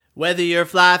Whether you're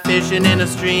fly fishing in a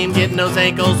stream, getting those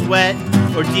ankles wet,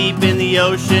 or deep in the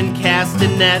ocean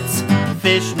casting nets,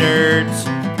 fish nerds.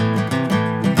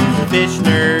 Fish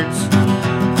nerds.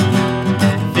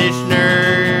 Fish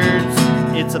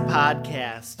nerds. It's a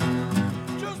podcast.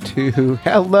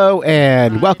 Hello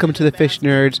and welcome to the Fish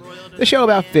Nerds, the show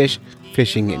about fish,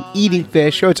 fishing, and eating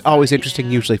fish. So it's always interesting,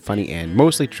 usually funny, and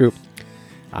mostly true.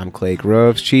 I'm Clay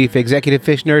Groves, Chief Executive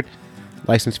Fish Nerd,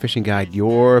 licensed fishing guide,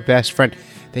 your best friend.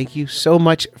 Thank you so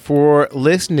much for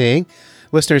listening.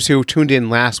 Listeners who tuned in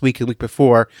last week and the week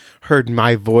before heard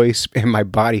my voice and my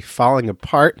body falling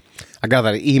apart. I got a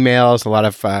lot of emails, a lot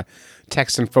of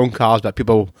texts and phone calls about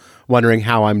people wondering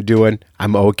how I'm doing.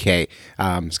 I'm okay. It's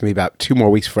going to be about 2 more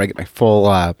weeks before I get my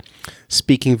full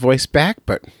speaking voice back,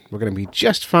 but we're going to be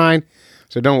just fine,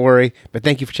 so don't worry. But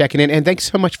thank you for checking in, and thanks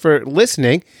so much for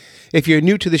listening. If you're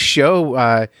new to the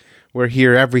show, we're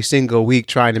here every single week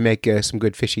trying to make some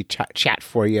good fishy chat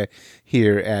for you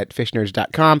here at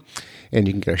fishnerds.com, and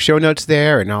you can get our show notes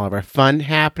there and all of our fun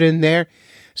happening there.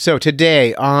 So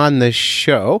today on the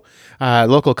show,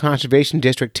 local conservation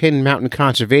district, Tin Mountain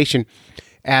Conservation,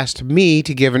 asked me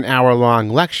to give an hour-long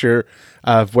lecture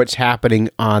of what's happening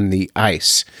on the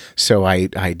ice. So I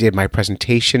did my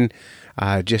presentation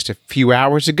just a few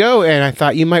hours ago, and I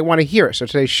thought you might want to hear it. So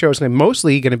today's show is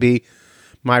mostly going to be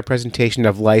my presentation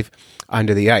of life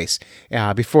under the ice.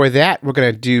 Before that, we're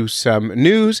going to do some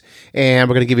news, and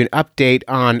we're going to give you an update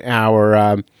on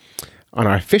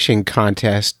our fishing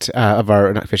contest of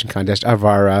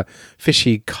our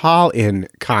fishy call-in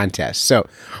contest. So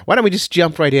why don't we just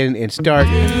jump right in and start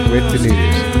with the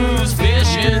news?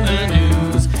 Fish in the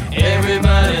news.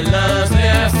 Everybody loves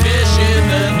their fish in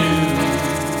the news.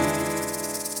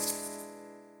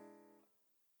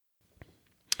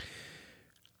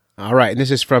 All right, and this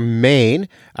is from Maine,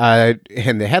 and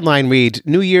the headline reads,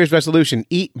 New Year's resolution,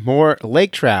 eat more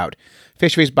lake trout.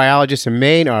 Fisheries biologists in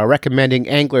Maine are recommending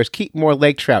anglers keep more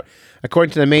lake trout.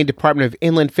 According to the Maine Department of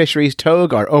Inland Fisheries,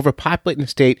 togue are overpopulated in the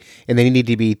state, and they need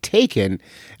to be taken.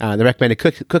 The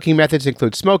recommended cooking methods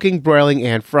include smoking, broiling,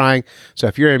 and frying. So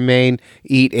if you're in Maine,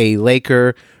 eat a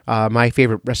laker. My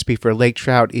favorite recipe for lake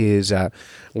trout is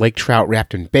lake trout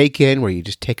wrapped in bacon, where you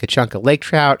just take a chunk of lake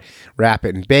trout, wrap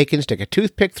it in bacon, stick a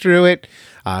toothpick through it,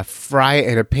 fry it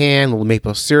in a pan, a little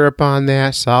maple syrup on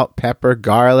that, salt, pepper,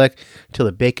 garlic, until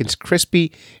the bacon's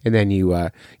crispy, and then you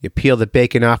peel the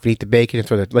bacon off and eat the bacon and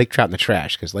throw the lake trout in the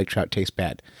trash, because lake trout tastes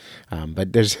bad.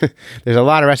 But there's a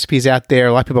lot of recipes out there.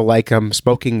 A lot of people like them.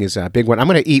 Smoking is a big one. I'm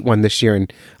going to eat one this year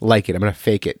and like it. I'm going to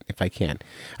fake it if I can.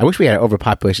 I wish we had an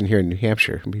overpopulation here in New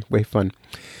Hampshire. It'd be way fun.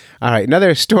 All right,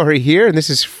 another story here, and this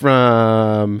is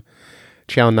from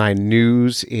Channel 9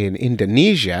 News in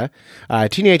Indonesia. A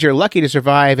teenager lucky to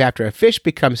survive after a fish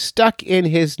becomes stuck in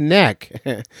his neck.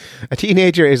 A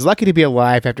teenager is lucky to be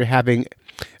alive after having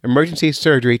emergency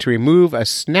surgery to remove a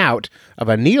snout of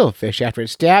a needlefish after it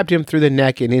stabbed him through the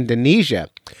neck in Indonesia.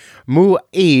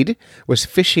 Mu'aid was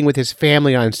fishing with his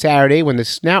family on Saturday when the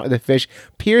snout of the fish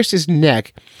pierced his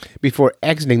neck before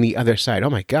exiting the other side.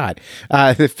 Oh my God.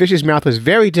 The fish's mouth was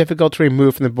very difficult to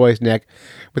remove from the boy's neck,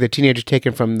 with the teenager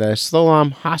taken from the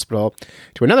Siloam Hospital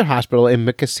to another hospital in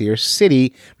Makassar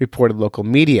City, reported local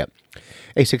media.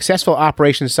 A successful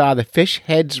operation saw the fish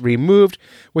heads removed,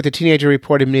 with the teenager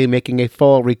reportedly making a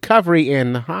full recovery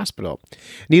in the hospital.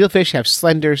 Needlefish have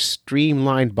slender,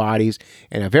 streamlined bodies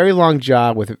and a very long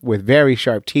jaw with very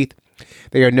sharp teeth.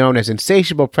 They are known as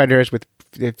insatiable predators,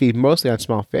 they feed mostly on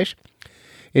small fish.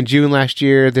 In June last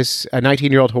year, this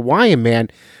 19-year-old Hawaiian man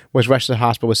was rushed to the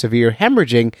hospital with severe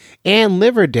hemorrhaging and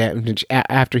liver damage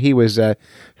after he was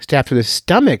stabbed through the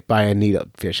stomach by a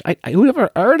needlefish. Who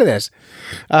ever heard of this?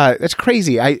 That's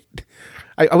crazy. I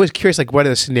was curious, what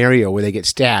is the scenario where they get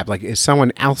stabbed? Is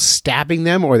someone else stabbing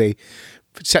them, or are they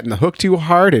setting the hook too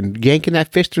hard and yanking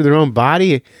that fish through their own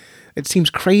body? It seems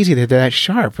crazy that they're that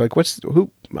sharp. I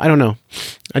don't know.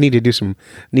 I need to do some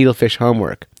needlefish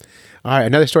homework. All right,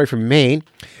 another story from Maine.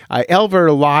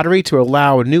 Elver lottery to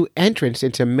allow new entrants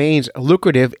into Maine's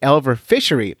lucrative Elver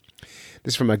fishery.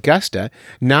 This is from Augusta.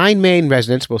 9 Maine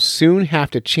residents will soon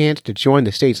have the chance to join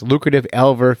the state's lucrative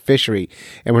Elver fishery.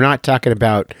 And we're not talking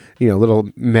about, little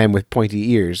men with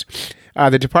pointy ears.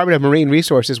 The Department of Marine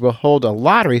Resources will hold a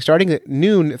lottery starting at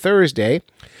noon Thursday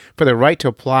for the right to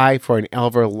apply for an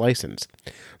Elver license.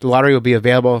 The lottery will be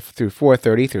available through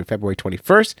 4/30 through February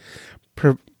 21st,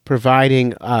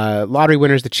 providing lottery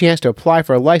winners the chance to apply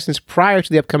for a license prior to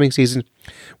the upcoming season,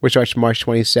 which starts March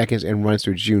 22nd and runs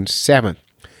through June 7th.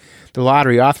 The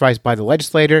lottery, authorized by the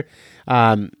legislator,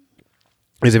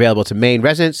 is available to Maine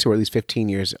residents who are at least 15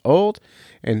 years old,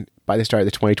 and by the start of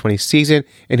the 2020 season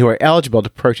and who are eligible to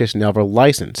purchase an Elver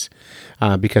license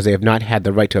because they have not had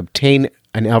the right to obtain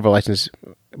an Elver license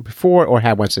before or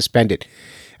had one suspended.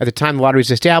 At the time the lottery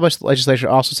was established, the legislature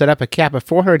also set up a cap of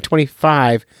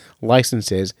 425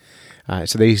 licenses.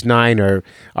 So these 9 are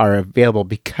available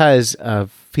because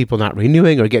of people not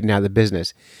renewing or getting out of the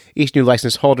business. Each new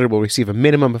license holder will receive a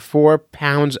minimum of 4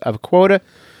 pounds of quota,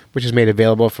 which is made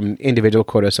available from individual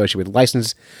quota associated with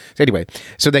license. So anyway,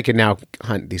 so they can now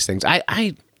hunt these things.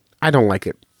 I don't like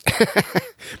it.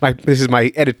 This is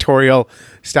my editorial.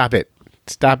 Stop it.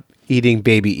 Stop eating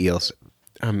baby eels.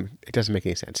 It doesn't make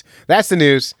any sense. That's the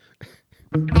news.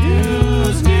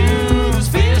 News,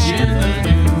 fish in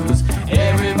the news.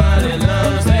 Everybody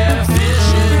loves their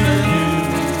fish in the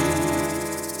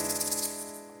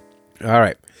news. All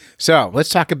right. So let's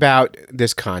talk about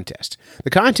this contest. The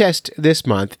contest this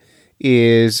month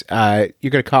is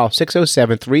you're going to call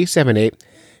 607-378,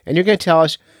 and you're going to tell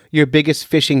us your biggest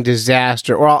fishing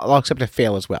disaster, or I'll accept a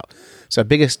fail as well. So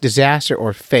biggest disaster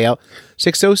or fail,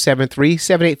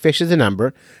 607-378-FISH is the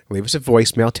number. Leave us a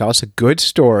voicemail. Tell us a good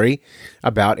story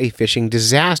about a fishing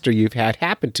disaster you've had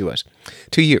happen to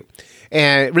you.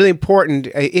 And really important,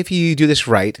 if you do this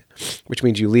right, which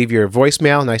means you leave your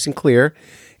voicemail nice and clear,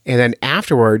 and then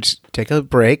afterwards, take a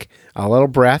break, a little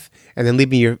breath, and then leave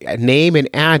me your name and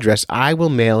address. I will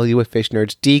mail you a Fish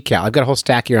Nerds decal. I've got a whole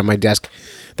stack here on my desk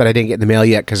that I didn't get in the mail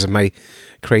yet because of my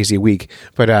crazy week.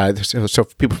 But so for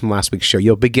people from last week's show,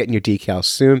 you'll be getting your decals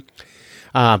soon.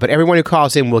 But everyone who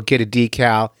calls in will get a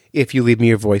decal if you leave me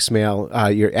your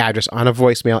voicemail, your address on a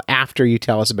voicemail after you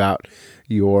tell us about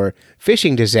your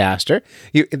fishing disaster.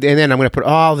 And then I'm going to put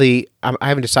all the... I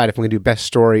haven't decided if I'm going to do best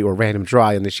story or random draw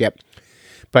on this yet.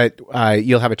 But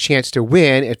you'll have a chance to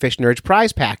win a Fish Nerds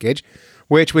prize package,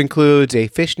 which includes a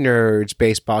Fish Nerds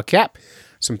baseball cap,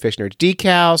 some Fish Nerds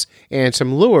decals, and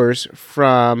some lures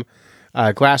from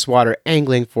Glasswater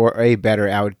Angling for a Better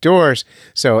Outdoors.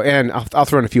 So, and I'll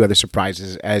throw in a few other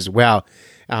surprises as well.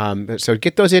 So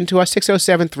get those into us,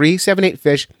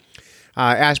 607-378-FISH.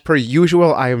 As per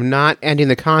usual, I am not ending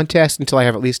the contest until I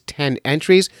have at least 10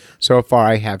 entries. So far,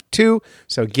 I have 2.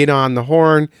 So get on the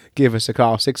horn. Give us a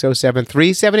call,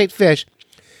 607-378-FISH,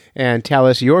 and tell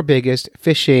us your biggest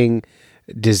fishing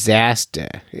disaster.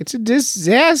 It's a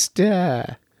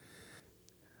disaster.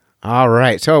 All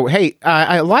right. So, hey,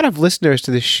 a lot of listeners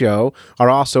to this show are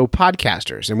also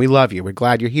podcasters, and we love you. We're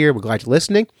glad you're here. We're glad you're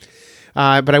listening.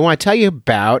 But I want to tell you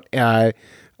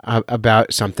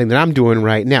about something that I'm doing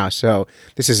right now. So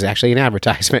this is actually an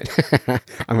advertisement.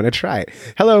 I'm going to try it.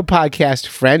 Hello, podcast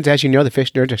friends. As you know, the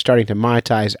Fish Nerds are starting to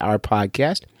monetize our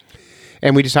podcast.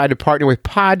 And we decided to partner with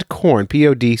Podcorn,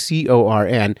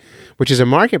 Podcorn, which is a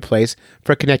marketplace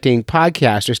for connecting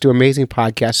podcasters to amazing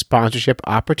podcast sponsorship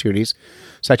opportunities,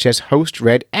 such as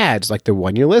host-read ads like the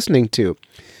one you're listening to,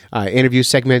 interview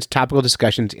segments, topical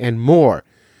discussions, and more.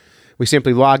 We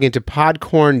simply log into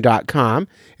podcorn.com,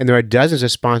 and there are dozens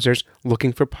of sponsors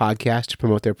looking for podcasts to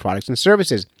promote their products and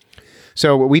services.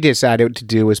 So what we decided to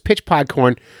do was pitch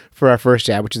Podcorn for our first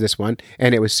ad, which is this one,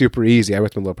 and it was super easy. I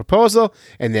wrote them a little proposal,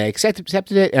 and they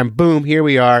accepted it, and boom, here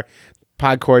we are.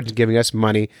 Podcorn's giving us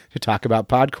money to talk about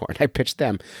Podcorn. I pitched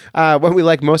them. What we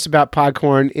like most about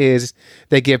Podcorn is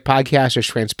they give podcasters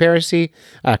transparency,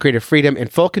 creative freedom,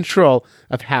 and full control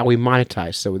of how we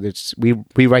monetize. So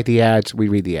we write the ads, we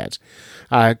read the ads.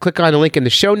 Click on the link in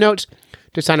the show notes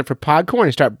to sign up for Podcorn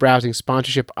and start browsing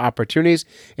sponsorship opportunities.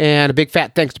 And a big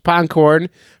fat thanks to Podcorn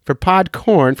for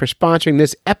sponsoring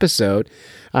this episode.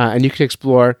 And you can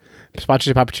explore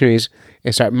sponsorship opportunities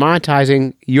and start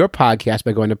monetizing your podcast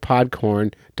by going to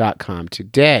podcorn.com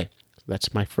today.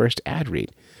 That's my first ad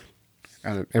read.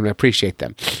 And I appreciate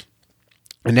them.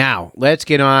 And now, let's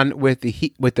get on with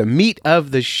the meat of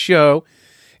the show.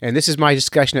 And this is my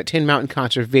discussion at Tin Mountain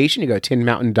Conservation. You go to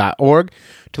tinmountain.org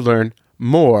to learn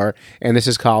more. And this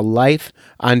is called Life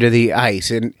Under the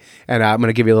Ice. And I'm going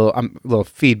to give you a little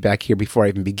feedback here before I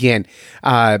even begin.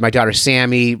 My daughter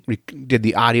Sammy did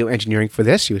the audio engineering for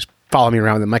this. She was following me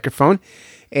around with the microphone.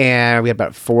 And we had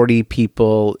about 40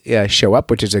 people show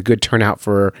up, which is a good turnout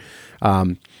for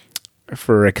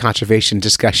a conservation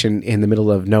discussion in the middle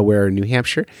of nowhere in New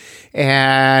Hampshire.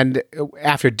 And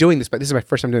after doing this, but this is my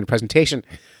first time doing a presentation,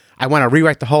 I want to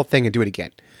rewrite the whole thing and do it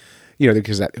again,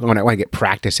 because I want to get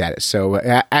practice at it. So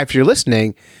if you're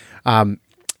listening,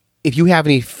 if you have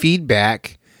any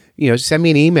feedback, send me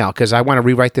an email because I want to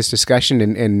rewrite this discussion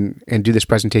and do this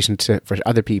presentation for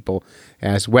other people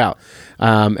as well.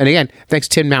 And again, thanks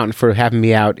Tin Mountain for having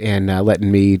me out and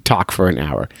letting me talk for an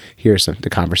hour. Here's the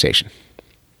conversation.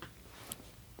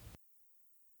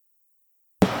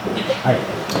 All right.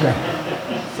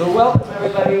 So welcome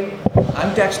everybody.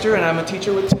 I'm Dexter and I'm a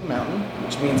teacher with Tin Mountain,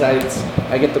 which means I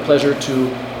get the pleasure to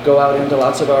go out into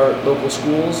lots of our local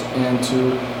schools and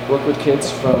to work with kids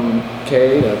from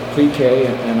K to pre-K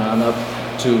and on up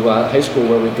to high school,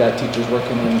 where we've got teachers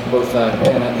working in both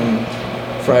Kennett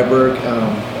and Freiburg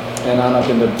and on up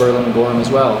into Berlin and Gorham as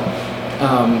well.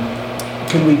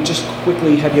 Can we just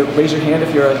quickly have you raise your hand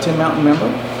if you're a Tin Mountain member?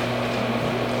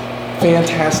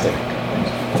 Fantastic.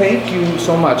 Thank you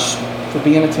so much for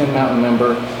being a Tin Mountain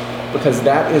member, because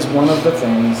that is one of the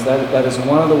things, that is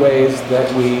one of the ways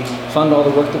that we fund all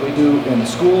the work that we do in the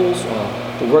schools,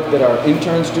 the work that our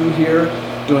interns do here,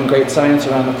 doing great science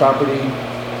around the property.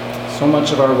 So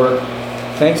much of our work,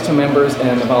 thanks to members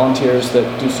and the volunteers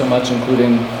that do so much,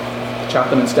 including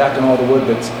chopping and stacking all the wood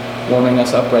that's warming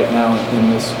us up right now in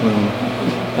this room.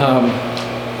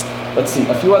 Let's see,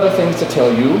 a few other things to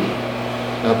tell you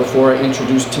before I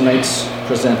introduce tonight's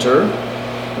presenter.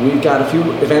 We've got a few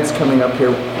events coming up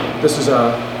here. This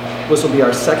will be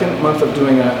our second month of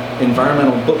doing an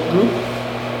environmental book group.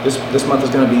 This month is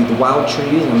going to be The Wild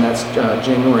Trees, and that's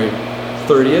January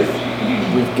 30th.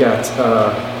 We've got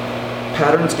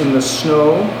Patterns in the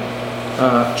Snow,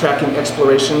 tracking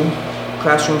exploration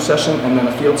classroom session, and then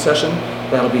a field session.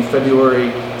 That'll be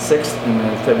February 6th and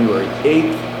then February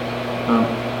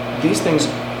 8th. These things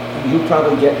you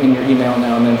probably get in your email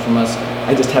now and then from us.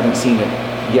 I just haven't seen it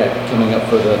yet coming up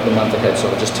for the month ahead, so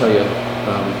I'll just tell you.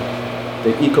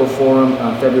 The Eco Forum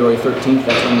on February 13th,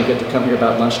 that's when you get to come here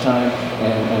about lunchtime,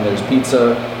 and there's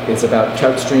pizza. It's about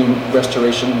trout stream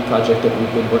restoration project that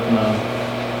we've been working on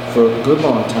for a good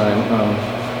long time,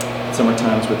 summer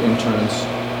times with interns.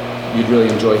 You'd really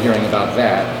enjoy hearing about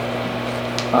that.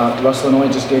 Russ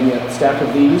Lanoy just gave me a stack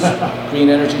of these, Green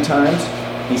Energy Times.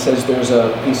 He says there's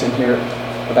a piece in here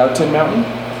about Tin Mountain.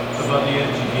 About the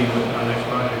energy team with our next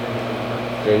project.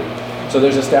 Great. So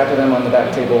there's a stack of them on the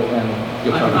back table, and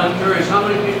you'll come. I'm curious, how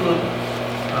many people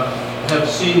have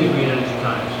seen the Green Energy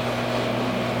Times?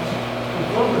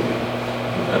 What's wrong with you?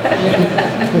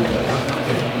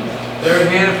 Their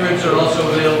Hannaford's are also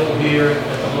available here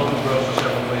at the local grocery,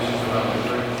 several places around.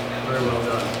 Very, very well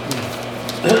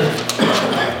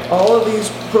done. All of these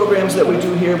programs that we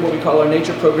do here, what we call our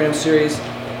Nature Program Series,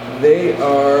 they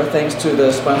are thanks to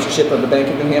the sponsorship of the Bank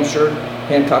of New Hampshire,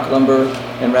 Hancock Lumber,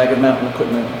 and Ragged Mountain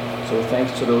Equipment. So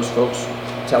thanks to those folks.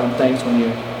 Tell them thanks when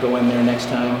you go in there next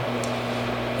time.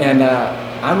 And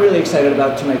I'm really excited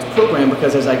about tonight's program,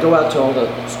 because as I go out to all the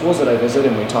schools that I visit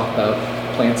and we talk about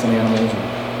plants and animals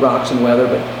and rocks and weather,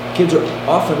 but kids are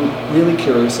often really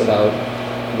curious about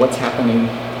what's happening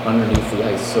underneath the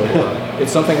ice. So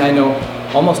it's something I know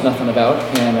almost nothing about,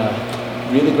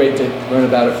 and really great to learn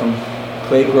about it from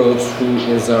Clay Groves, who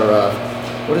is our,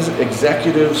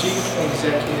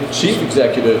 Chief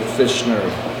Executive Fish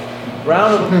Nerd.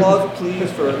 Round of applause,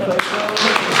 please, for Clay Groves.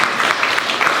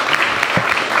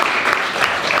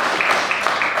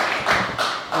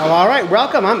 All right,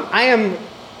 welcome.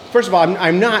 First of all,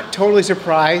 I'm not totally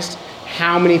surprised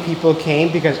how many people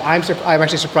came, because I'm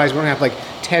actually surprised we don't have like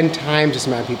 10 times this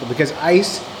amount of people, because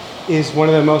ice is one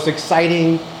of the most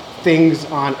exciting things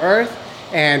on Earth,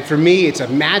 and for me, it's a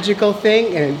magical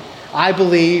thing, and I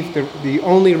believe the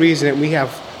only reason that we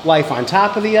have life on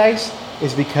top of the ice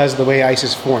is because of the way ice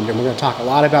is formed, and we're going to talk a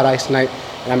lot about ice tonight,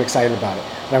 and I'm excited about it.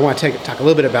 And I want to talk a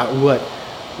little bit about what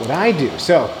I do.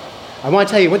 So, I want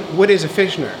to tell you what is a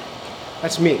fish nerd.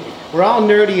 That's me. We're all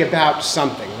nerdy about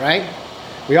something, right?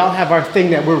 We all have our thing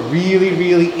that we're really,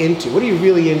 really into. What are you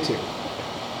really into?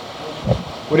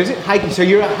 What is it? Hiking. So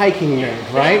you're a hiking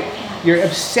nerd, right? You're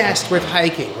obsessed with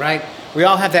hiking, right? We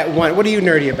all have that one. What are you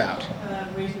nerdy about?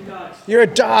 Raising dogs. You're a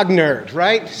dog nerd,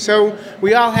 right? So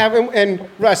we all have, and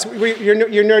Russ,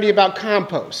 you're nerdy about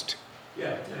compost.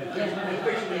 Yeah.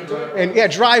 And yeah,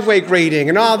 driveway grading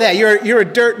and all that. You're a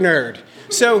dirt nerd.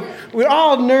 So we're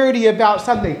all nerdy about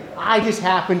something. I just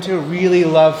happen to really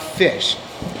love fish.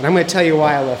 And I'm going to tell you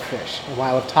why I love fish and why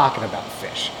I love talking about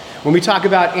fish. When we talk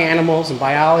about animals and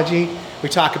biology, we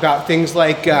talk about things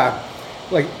like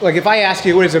if I ask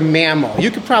you what is a mammal,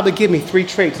 you could probably give me 3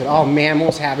 traits that all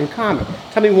mammals have in common.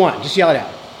 Tell me one. Just yell it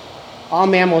out. All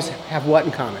mammals have what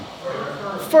in common?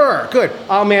 Fur. Good.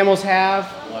 All mammals have?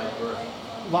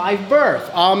 Live birth.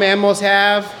 All mammals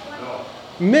have?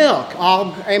 Milk.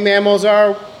 All mammals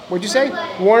are, what'd you say?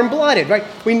 Warm-blooded, right?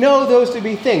 We know those to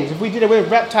be things. If we did it with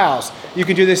reptiles, you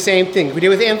can do the same thing. If we did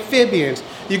it with amphibians,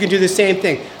 you can do the same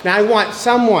thing. Now I want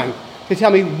someone to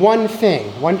tell me one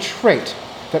thing, one trait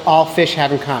that all fish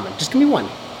have in common. Just give me one.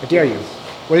 I dare you.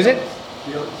 What is it?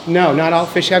 Gills. No, not all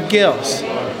fish have gills.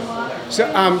 So,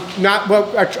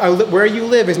 where you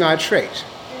live is not a trait.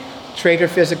 Trait are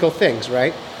physical things,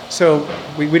 right? So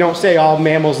we don't say all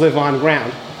mammals live on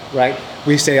ground, right?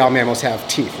 We say all mammals have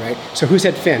teeth, right? So who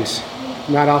said fins?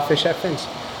 Not all fish have fins.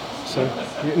 So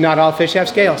not all fish have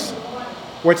scales.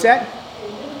 What's that?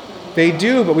 They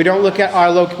do, but we don't look at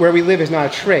our where we live is not a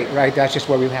trait, right? That's just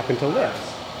where we happen to live.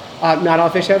 Not all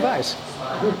fish have eyes.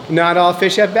 Not all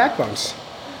fish have backbones.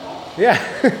 Yeah.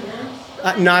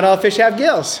 Not all fish have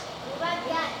gills.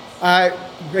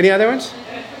 Any other ones?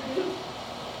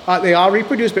 They all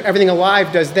reproduce, but everything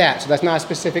alive does that. So that's not a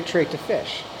specific trait to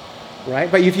fish, right?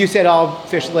 But if you said all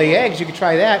fish lay eggs, you could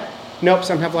try that. Nope,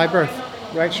 some have live birth,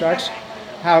 right? Sharks.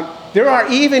 There are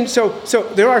even so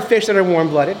there are fish that are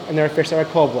warm-blooded, and there are fish that are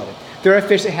cold-blooded. There are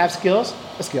fish that have gills,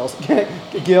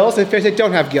 and fish that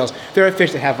don't have gills. There are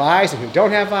fish that have eyes and who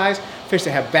don't have eyes. Fish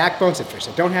that have backbones and fish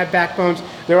that don't have backbones.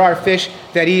 There are fish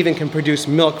that even can produce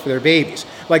milk for their babies.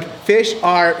 Like fish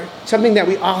are something that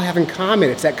we all have in common.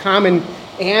 It's that common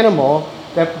animal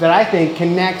that I think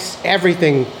connects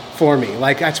everything for me.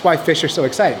 Like that's why fish are so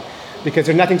exciting, because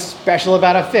there's nothing special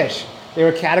about a fish. They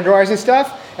were categorizing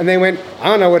stuff, and they went, I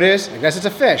don't know what it is. I guess it's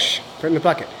a fish. Put it in the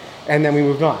bucket. And then we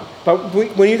moved on. But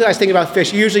when you guys think about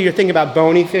fish, usually you're thinking about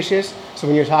bony fishes. So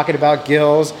when you're talking about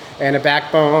gills and a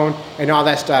backbone and all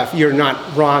that stuff, you're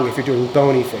not wrong if you're doing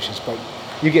bony fishes. But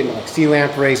you get like sea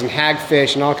lampreys and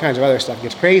hagfish and all kinds of other stuff. It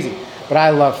gets crazy. But I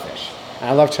love fish. And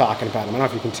I love talking about them. I don't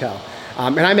know if you can tell.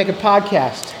 And I make a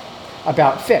podcast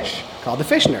about fish called The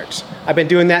Fish Nerds. I've been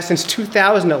doing that since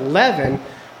 2011,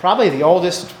 probably the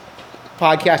oldest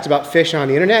podcast about fish on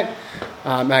the internet.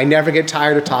 I never get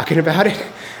tired of talking about it.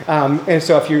 And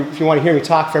so if you want to hear me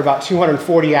talk for about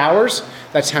 240 hours,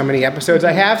 that's how many episodes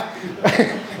I have,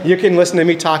 you can listen to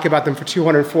me talk about them for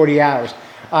 240 hours.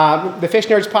 The Fish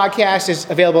Nerds podcast is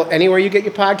available anywhere you get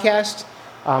your podcast.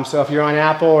 So if you're on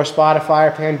Apple or Spotify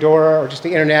or Pandora or just the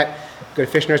internet, go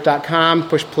to fishnerds.com,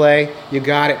 push play, you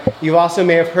got it. You also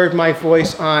may have heard my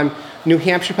voice on New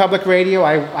Hampshire Public Radio.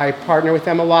 I partner with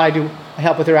them a lot. I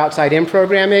help with their Outside In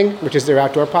programming, which is their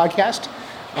outdoor podcast.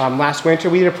 Last winter,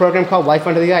 we did a program called Life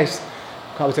Under the Ice.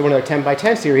 It was one of their 10 by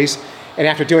 10 series. And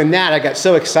after doing that, I got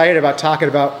so excited about talking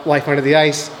about Life Under the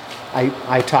Ice.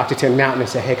 I talked to Tim Mountain and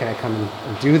said, hey, can I come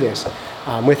and do this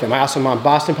with him? I also am on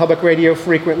Boston Public Radio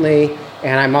frequently,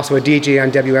 and I'm also a DJ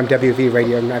on WMWV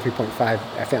Radio 93.5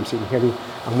 FM, so you can hear me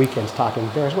on weekends talking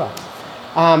there as well.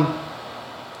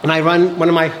 And I run, one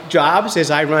of my jobs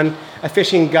is I run a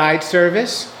fishing guide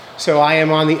service. So I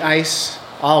am on the ice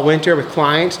all winter with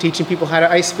clients, teaching people how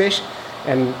to ice fish.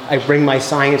 And I bring my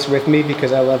science with me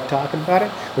because I love talking about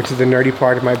it, which is the nerdy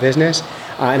part of my business.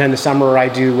 And in the summer, I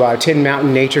do Tin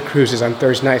Mountain Nature Cruises. On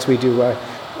Thursday nights, we do a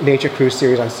nature cruise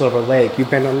series on Silver Lake.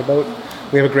 You've been on the boat?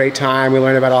 We have a great time. We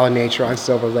learn about all the nature on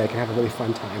Silver Lake and have a really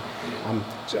fun time.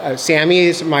 Sammy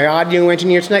is my audio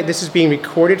engineer tonight. This is being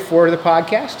recorded for the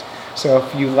podcast. So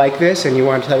if you like this and you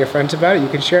want to tell your friends about it, you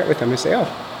can share it with them and say, oh,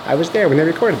 I was there when they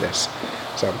recorded this.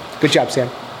 So good job, Sam.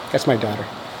 That's my daughter.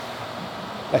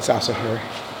 That's also her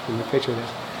in the picture there.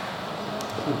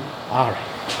 All right.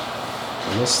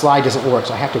 And this slide doesn't work,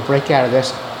 so I have to break out of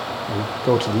this and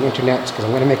go to the internet because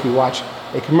I'm going to make you watch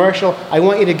a commercial. I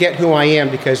want you to get who I am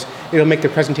because it'll make the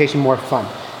presentation more fun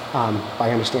by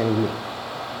understanding me.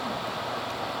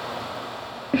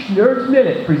 Nerds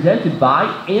Minute, presented by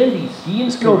Andy Ski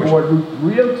and Snowboard, Route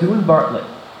 302 in Bartlett.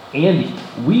 Andy,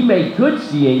 we make good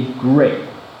skiing great.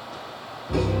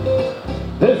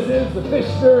 This is the Fish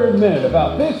Nerd Minute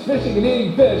about fish, fishing, and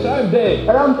eating fish. I'm Dave.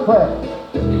 And I'm Clay.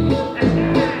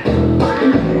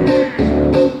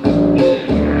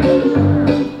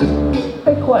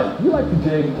 Hey Clay, you like to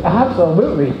dig?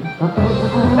 Absolutely.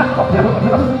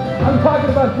 I'm talking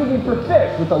about digging for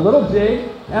fish with a little jig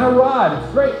and a rod at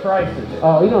straight prices.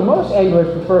 Oh, most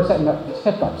anglers prefer setting up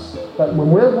tip-ups. But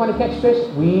when we want to catch fish,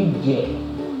 we jig.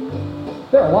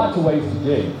 There are lots of ways to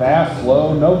jig. Fast,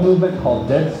 slow, no movement, called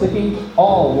dead sticking.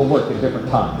 All will work at different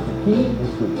times. The key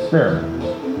is to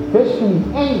experiment. Fish can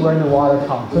be anywhere in the water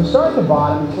column. So start at the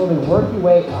bottom and slowly work your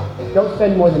way up. Don't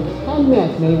spend more than 10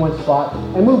 minutes in any one spot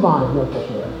and move on if no fish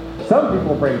are there. Some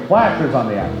people bring flashers on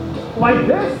the ice. Like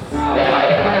this?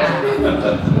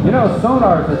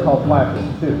 Sonars are called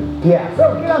flashers too. Yeah,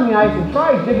 so get on the ice and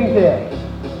try jigging today.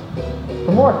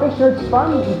 For more Fish Nerds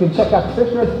fun, you can check out the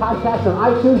Fish Nerds podcast on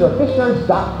iTunes or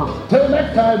fishnerds.com. Till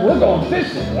next time, we're going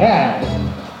fishing. Yeah.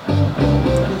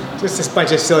 Just this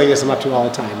bunch of silliness I'm up to all the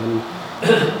time. And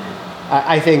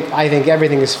I think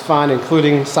everything is fun,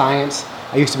 including science.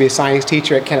 I used to be a science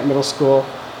teacher at Kennett Middle School.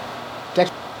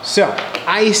 So,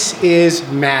 ice is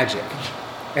magic.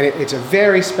 And it's a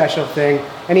very special thing.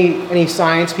 Any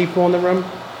science people in the room?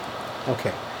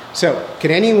 Okay. So,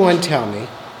 can anyone tell me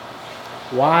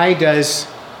why does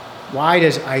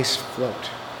ice float?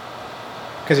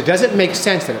 Because it doesn't make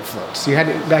sense that it floats. You had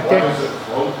it back there? Why is it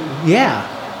floating? Yeah.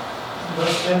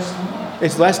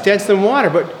 It's less dense than water,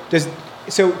 but is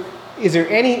there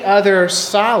any other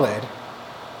solid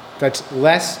that's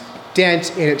less dense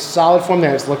in its solid form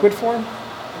than its liquid form?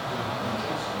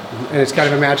 And it's kind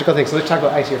of a magical thing. So let's talk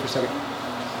about ice here for a second.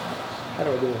 How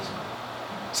do I do this?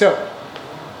 So,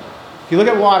 if you look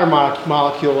at water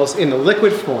molecules in the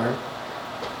liquid form,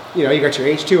 you know, you got your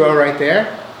H2O right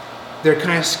there. They're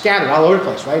kind of scattered all over the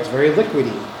place, right? It's very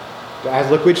liquidy, as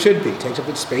liquid should be. It takes up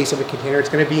the space of the container it's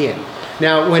going to be in.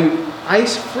 Now, when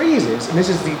ice freezes, and this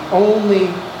is the only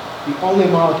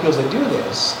molecules that do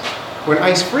this, when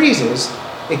ice freezes,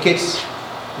 it gets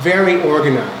very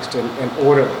organized and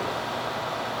orderly,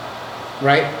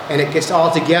 right? And it gets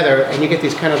all together, and you get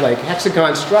these kind of like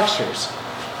hexagon structures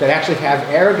that actually have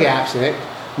air gaps in it,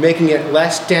 making it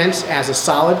less dense as a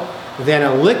solid than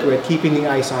a liquid, keeping the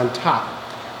ice on top.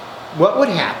 What would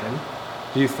happen,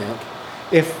 do you think,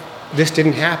 if this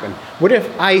didn't happen? What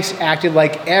if ice acted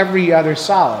like every other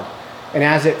solid, and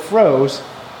as it froze,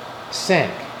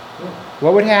 sank?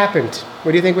 What would happen?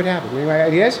 What do you think would happen? Any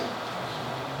ideas?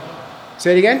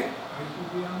 Say it again?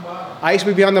 Ice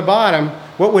would be on the bottom.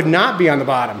 What would not be on the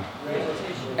bottom?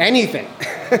 Anything.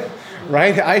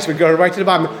 Right? The ice would go right to the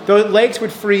bottom. Those lakes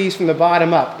would freeze from the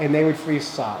bottom up, and they would freeze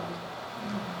solid.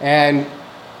 And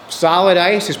solid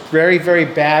ice is very, very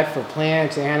bad for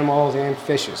plants, animals, and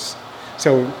fishes.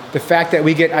 So the fact that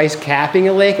we get ice capping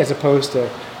a lake as opposed to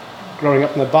growing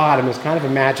up in the bottom is kind of a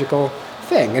magical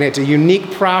thing. And it's a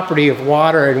unique property of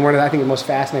water, and one of the, I think, the most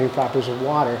fascinating properties of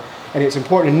water. And it's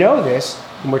important to know this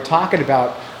when we're talking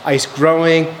about ice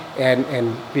growing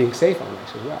and being safe on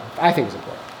ice as well. I think it's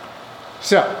important.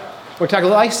 So we're talking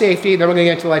about ice safety, then we're going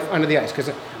to get into life under the ice.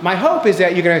 Because my hope is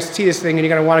that you're going to see this thing and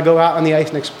you're going to want to go out on the ice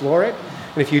and explore it.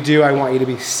 And if you do, I want you to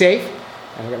be safe.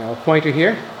 And we're going to have a pointer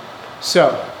here.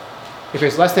 So if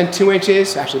it's less than 2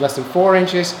 inches, actually less than 4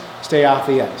 inches, stay off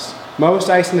the ice. Most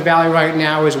ice in the valley right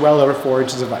now is well over 4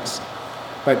 inches of ice.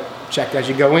 But check as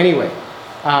you go anyway.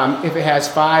 If it has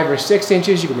 5 or 6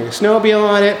 inches, you can bring a snowmobile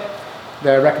on it.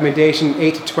 The recommendation,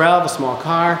 8 to 12, a small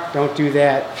car. Don't do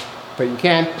that, but you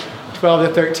can. 12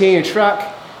 to 13, a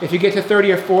truck. If you get to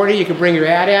 30 or 40, you can bring your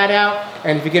AT-AT out.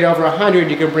 And if you get over 100,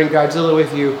 you can bring Godzilla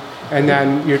with you, and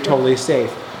then you're totally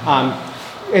safe.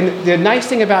 And the nice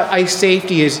thing about ice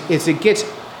safety is it gets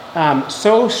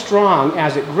so strong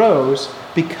as it grows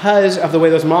because of the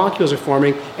way those molecules are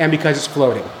forming and because it's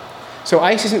floating. So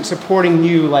ice isn't supporting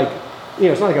you like,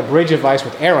 it's not like a bridge of ice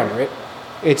with air under it.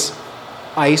 It's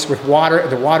ice with water.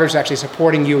 The water is actually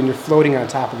supporting you and you're floating on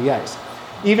top of the ice.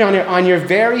 Even on your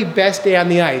very best day on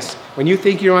the ice, when you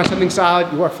think you're on something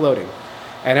solid, you are floating.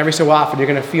 And every so often, you're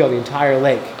going to feel the entire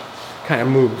lake kind of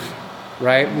move,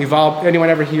 right? Anyone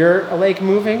ever hear a lake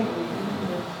moving?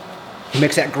 It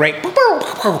makes that great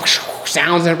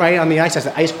sounds right on the ice as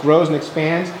the ice grows and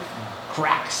expands,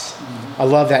 cracks. I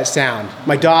love that sound.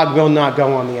 My dog will not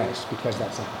go on the ice because of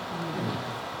that sound.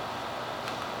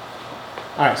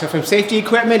 All right, so from safety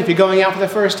equipment, if you're going out for the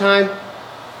first time,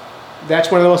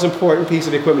 that's one of the most important pieces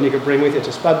of equipment you can bring with you. It's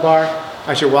a spud bar.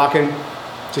 As you're walking,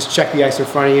 just check the ice in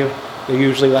front of you. They're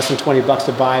usually less than $20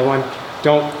 to buy one.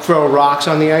 Don't throw rocks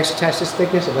on the ice to test its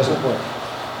thickness. It doesn't work.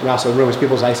 It also ruins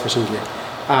people's ice fishing gear.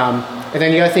 And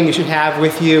then the other thing you should have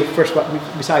with you, first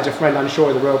besides a friend on shore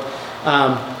with a rope,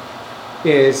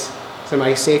 is some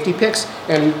ice safety picks.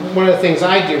 And one of the things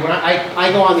I do, when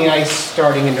I go on the ice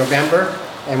starting in November,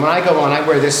 and when I go on, I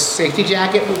wear this safety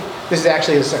jacket. This is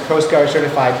actually a Coast Guard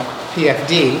certified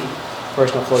PFD,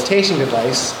 personal flotation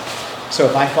device. So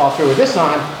if I fall through with this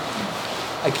on,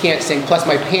 I can't sink. Plus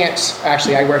my pants,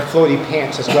 actually I wear floaty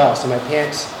pants as well. So my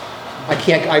pants,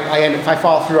 if I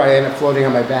fall through, I end up floating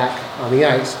on my back on the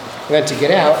ice. And then to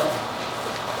get out,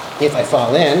 if I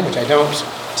fall in, which I don't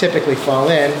typically fall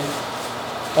in,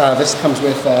 this comes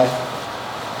with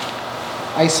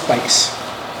ice spikes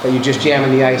that you just jam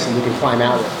in the ice and you can climb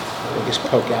out with. They just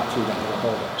poke out through that little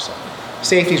hole there. So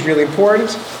safety is really important.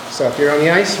 So if you're on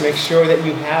the ice, make sure that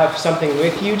you have something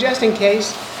with you just in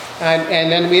case.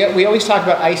 And then we always talk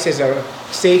about ice as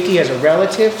safety as a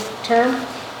relative term,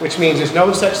 which means there's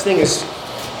no such thing as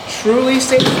truly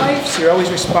safe ice. You're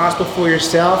always responsible for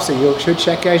yourself, so you should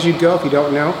check as you go if you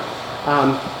don't know.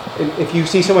 If you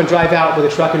see someone drive out with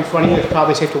a truck in front of you, it's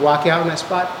probably safe to walk out in that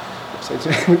spot. So it's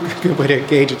a good way to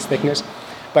gauge its thickness.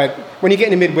 But when you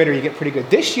get into midwinter, you get pretty good.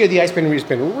 This year, the ice has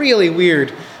been really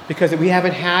weird because we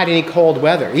haven't had any cold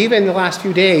weather. Even the last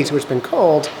few days where it's been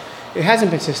cold, it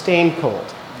hasn't been sustained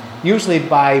cold. Usually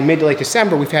by mid to late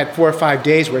December, we've had 4 or 5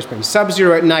 days where it's been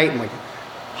sub-zero at night and like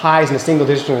highs in the single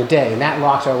digits during the day, and that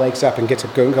locks our lakes up and gets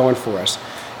it going for us.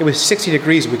 It was 60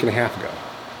 degrees a week and a half ago.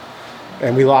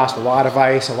 And we lost a lot of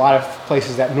ice. A lot of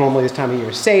places that normally this time of year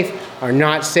is safe are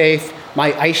not safe.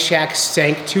 My ice shack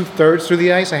sank 2/3 through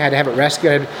the ice. I had to have it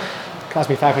rescued. It cost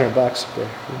me $500.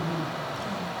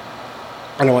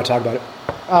 I don't want to talk about it.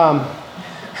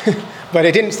 But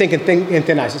it didn't sink in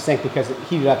thin ice. It sank because it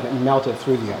heated up and it melted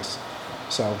through the ice.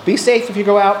 So be safe if you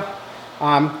go out.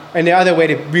 And the other way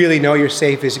to really know you're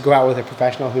safe is to go out with a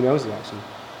professional who knows the ice, and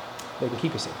they can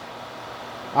keep you safe.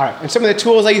 All right, and some of the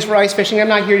tools I use for ice fishing, I'm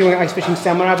not here doing an ice fishing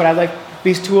seminar, but I like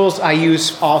these tools I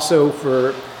use also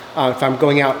for if I'm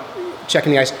going out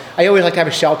checking the ice. I always like to have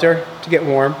a shelter to get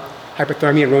warm.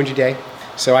 Hypothermia ruins your day.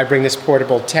 So I bring this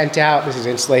portable tent out. This is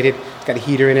insulated. It's got a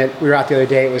heater in it. We were out the other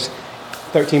day. It was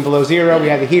 13 below zero. We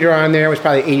had the heater on there. It was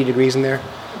probably 80 degrees in there.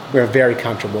 We were very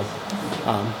comfortable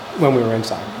when we were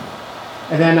inside.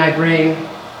 And then I bring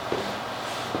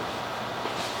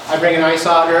an ice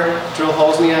auger, drill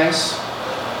holes in the ice.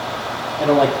 I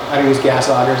don't use gas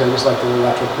augers. I just like the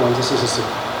electric ones. This is just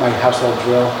my household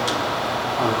drill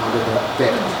under the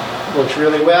bit. Works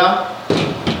really well.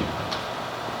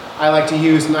 I like to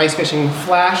use an ice fishing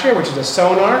flasher, which is a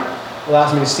sonar.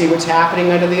 Allows me to see what's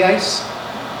happening under the ice.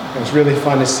 And it's really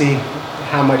fun to see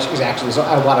how much is actually, there's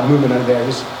a lot of movement under there.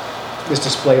 This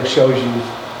display shows you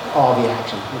all the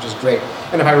action, which is great.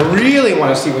 And if I really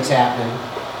want to see what's happening,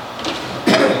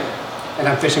 and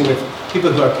I'm fishing with people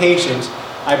who are patient,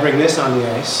 I bring this on the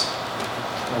ice,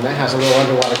 and that has a little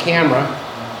underwater camera,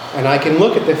 and I can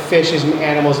look at the fishes and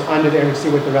animals under there and see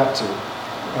what they're up to.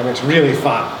 And it's really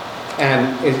fun.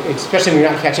 And especially when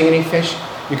you're not catching any fish,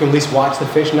 you can at least watch the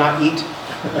fish not eat.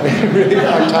 Really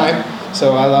fun time.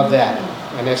 So I love that.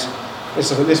 And this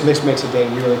makes the day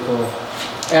really cool.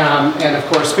 And of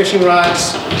course, fishing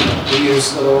rods. We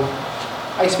use little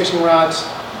ice fishing rods.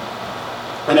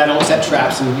 And I don't set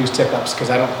traps and use tip-ups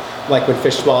because I don't like when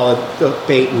fish swallow the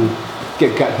bait and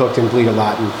get gut hooked and bleed a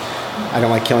lot. And I don't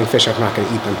like killing fish if I'm not going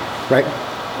to eat them. Right?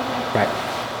 Right.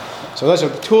 So those are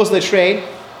the tools of the trade.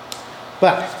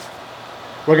 But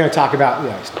we're going to talk about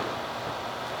the ice.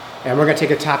 And we're going to take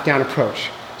a top-down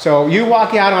approach. So you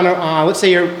walk out on let's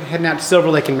say you're heading out to Silver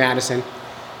Lake in Madison,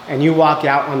 and you walk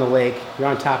out on the lake, you're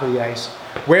on top of the ice.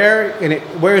 Where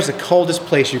is the coldest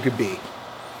place you could be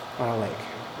on a lake?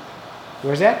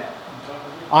 Where's that?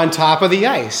 On top of the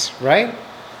ice, right?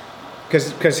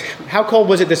 Because how cold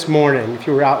was it this morning if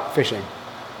you were out fishing?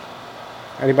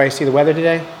 Anybody see the weather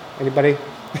today? Anybody?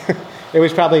 It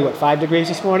was probably, 5 degrees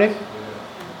this morning?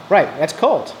 Right, that's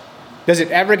cold. Does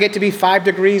it ever get to be 5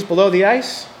 degrees below the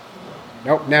ice?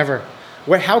 Nope, never.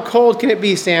 How cold can it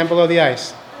be, Sam, below the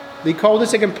ice? The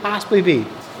coldest it can possibly be?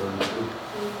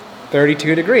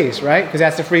 32 degrees, right? Because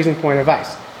that's the freezing point of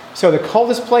ice. So the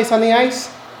coldest place on the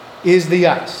ice is the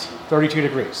ice, 32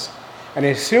 degrees. And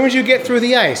as soon as you get through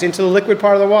the ice into the liquid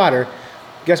part of the water,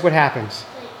 guess what happens?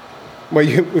 Well,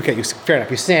 fair enough,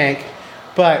 you sank.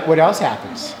 But what else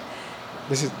happens?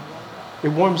 It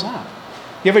warms up.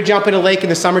 You ever jump in a lake in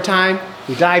the summertime,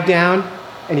 you dive down,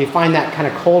 and you find that kind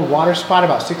of cold water spot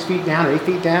about 6 feet down or 8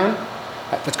 feet down?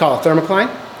 That's called a thermocline.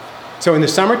 So in the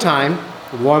summertime,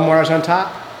 warm water's on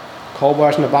top, cold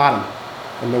water's on the bottom.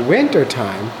 In the winter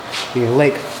time, the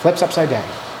lake flips upside down.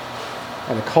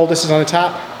 And the coldest is on the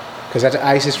top, because that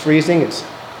ice is freezing, it's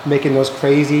making those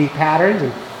crazy patterns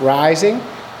and rising,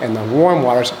 and the warm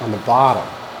water's on the bottom.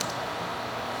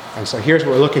 And so here's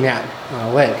what we're looking at on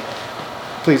a lake.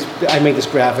 Please, I made this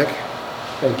graphic.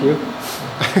 Thank you.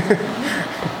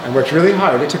 I worked really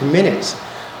hard. It took minutes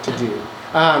to do.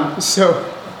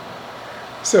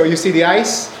 So you see the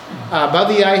ice. Above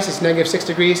the ice, it's -6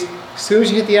 degrees. As soon as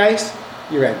you hit the ice,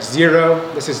 you're at 0.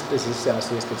 This is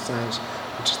Celsius, good science,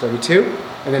 which is 32.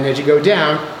 And then as you go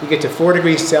down, you get to 4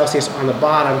 degrees Celsius on the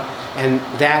bottom, and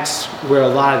that's where a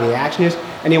lot of the action is.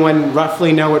 Anyone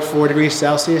roughly know what 4 degrees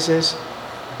Celsius is?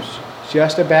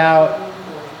 Just about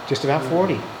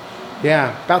 40.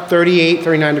 Yeah, about 38,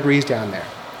 39 degrees down there.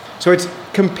 So it's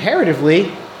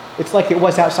comparatively, it's like it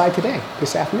was outside today,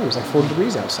 this afternoon. It was like 40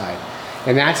 degrees outside.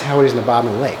 And that's how it is in the bottom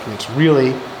of the lake. And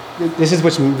this is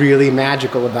what's really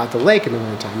magical about the lake in the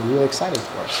wintertime and really exciting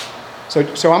for us.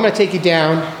 So I'm going to take you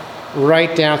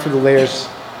right down through the layers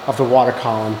of the water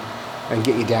column and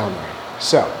get you down there.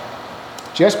 So,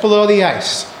 just below the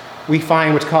ice, we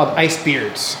find what's called ice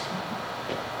beards.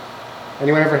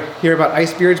 Anyone ever hear about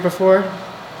ice beards before?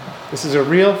 This is a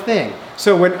real thing.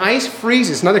 So when ice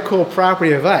freezes, another cool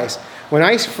property of ice, when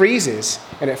ice freezes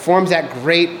and it forms that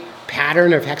great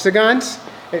pattern of hexagons,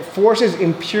 it forces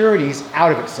impurities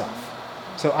out of itself.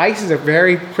 So ice is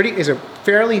a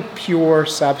fairly pure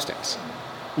substance.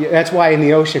 That's why in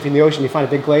the ocean, if you're in the ocean, you find a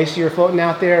big glacier floating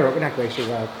out there, or not glacier,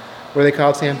 what are they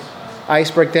called, Sam?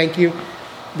 Iceberg, thank you.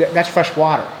 That's fresh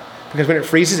water. because when it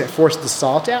freezes, it forces the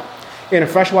salt out. In a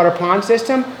freshwater pond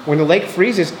system, when the lake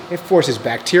freezes, it forces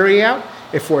bacteria out,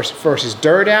 it forces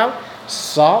dirt out,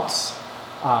 salts,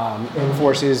 it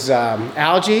forces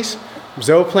algae,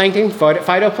 zooplankton,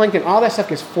 phytoplankton, all that stuff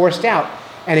gets forced out,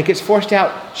 and it gets forced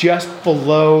out just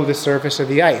below the surface of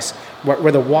the ice,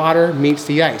 where the water meets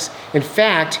the ice. In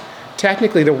fact,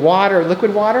 technically the water,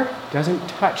 liquid water, doesn't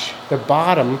touch the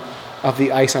bottom of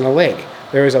the ice on a lake.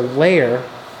 There is a layer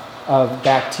of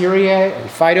bacteria and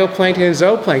phytoplankton and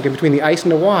zooplankton between the ice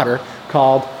and the water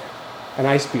called an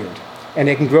ice beard. And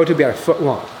it can grow to about a foot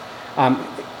long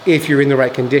if you're in the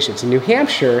right conditions. In New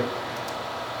Hampshire,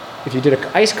 if you did an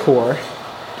ice core,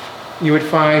 you would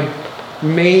find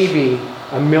maybe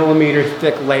a millimeter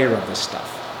thick layer of this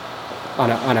stuff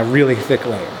on a really thick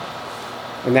layer.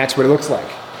 And that's what it looks like.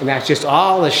 And that's just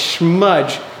all the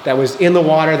smudge that was in the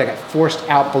water that got forced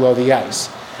out below the ice.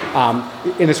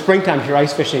 In the springtime, if you're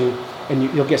ice fishing and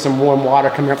you'll get some warm water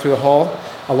coming up through the hole,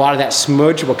 a lot of that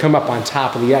smudge will come up on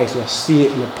top of the ice. You'll see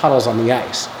it in the puddles on the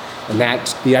ice. And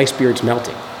that's the ice beard's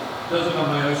melting. Does it on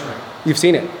my ice rink? You've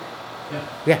seen it? Yeah.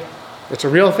 Yeah, it's a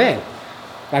real thing.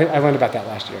 I learned about that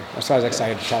last year. So I was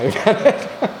excited to tell you about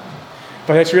it.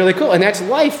 But it's really cool. And that's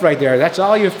life right there. That's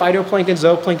all your phytoplankton,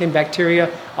 zooplankton, bacteria,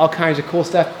 all kinds of cool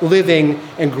stuff living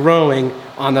and growing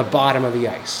on the bottom of the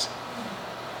ice.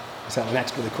 So and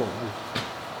that's really cool.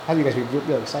 How do you guys be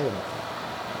really excited about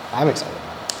that? I'm excited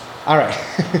about it. All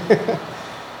right.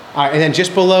 All right, and then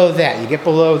just below that, you get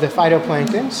below the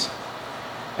phytoplanktons,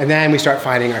 and then we start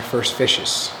finding our first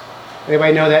fishes.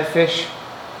 Anybody know that fish?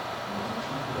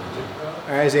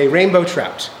 Is a rainbow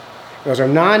trout. Those are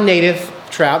non-native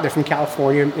trout. They're from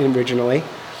California originally,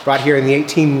 brought here in the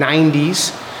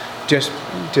 1890s,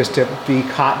 just to be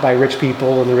caught by rich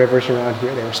people in the rivers around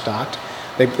here. They were stocked.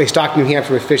 They stocked New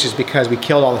Hampshire with fishes because we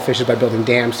killed all the fishes by building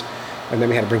dams, and then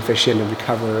we had to bring fish in and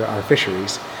recover our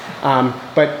fisheries.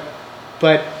 But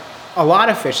a lot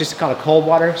of fish, this is called a cold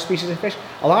water species of fish,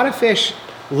 a lot of fish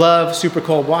love super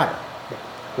cold water,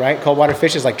 right? Cold water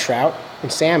fishes like trout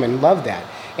and salmon love that.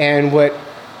 And what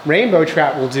rainbow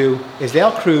trout will do is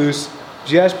they'll cruise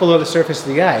just below the surface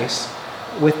of the ice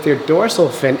with their dorsal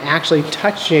fin actually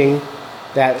touching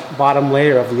that bottom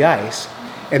layer of the ice,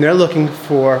 and they're looking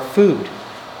for food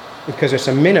because there's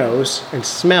some minnows and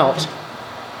smelt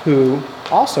who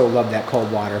also love that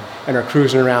cold water and are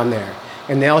cruising around there.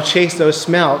 And they'll chase those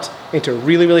smelt into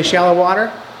really, really shallow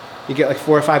water. You get like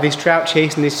 4 or 5 of these trout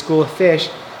chasing these school of fish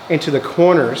into the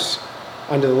corners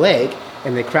under the lake,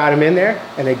 and they crowd them in there,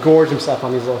 and they gorge themselves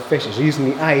on these little fishes, using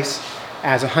the ice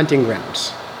as a hunting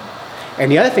grounds.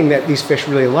 And the other thing that these fish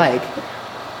really like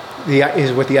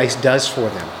is what the ice does for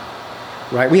them,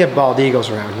 right? We have bald eagles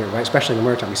around here, right? Especially in the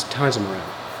wintertime, there's tons of them around.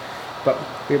 But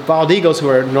bald eagles, who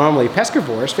are normally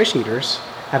pescivores, fish eaters,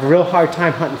 have a real hard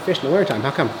time hunting fish in the wintertime. How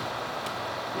come?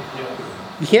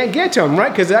 You can't get to them,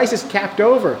 right? Because the ice is capped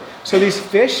over. So these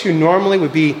fish who normally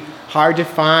would be hard to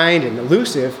find and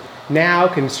elusive now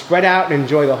can spread out and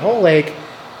enjoy the whole lake.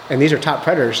 And these are top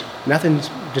predators.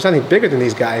 There's nothing bigger than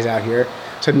these guys out here,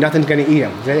 so nothing's going to eat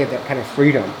them. They have that kind of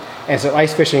freedom. And so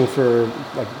ice fishing for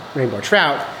like rainbow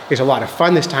trout is a lot of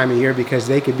fun this time of year because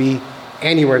they could be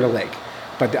anywhere in the lake.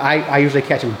 But I usually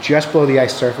catch them just below the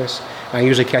ice surface. I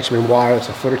usually catch them in water that's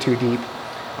a foot or two deep.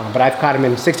 But I've caught them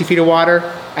in 60 feet of water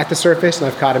at the surface, and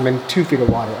I've caught them in 2 feet of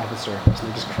water at the surface,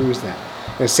 and they just cruise that.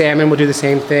 And salmon will do the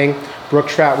same thing. Brook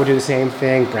trout will do the same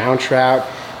thing. Brown trout,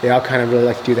 they all kind of really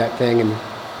like to do that thing. And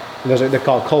they're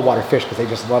called cold water fish because they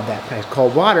just love that kind of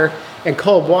cold water. And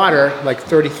cold water, like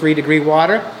 33-degree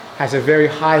water, has a very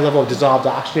high level of dissolved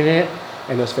oxygen in it,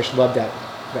 and those fish love that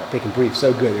they can breathe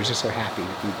so good. They're just so happy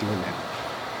to be doing that.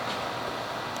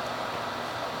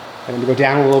 And then we go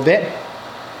down a little bit,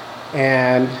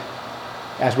 and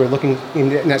as we're looking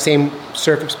in that same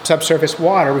subsurface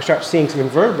water, we start seeing some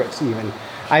invertebrates even.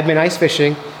 I've been ice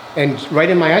fishing, and right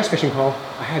in my ice fishing hole,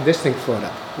 I had this thing float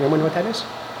up. Anyone know what that is?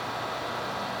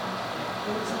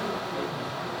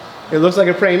 It looks like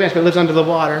a praying mantis, but it lives under the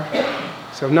water.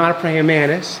 So not a praying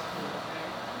mantis.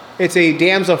 It's a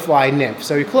damselfly nymph,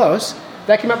 so you're close.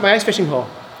 That came up my ice fishing hole.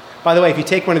 By the way, if you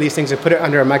take one of these things and put it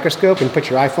under a microscope and put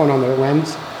your iPhone on the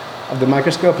lens of the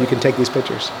microscope, you can take these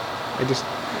pictures. I just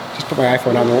put my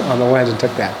iPhone on the lens and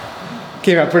took that.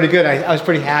 Came out pretty good. I was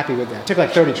pretty happy with that. It took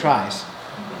like 30 tries.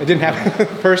 It didn't happen the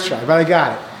first try, but I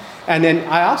got it. And then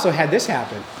I also had this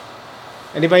happen.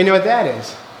 Anybody know what that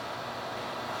is?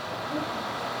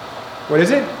 What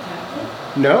is it?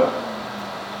 No?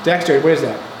 Dexter, what is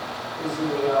that?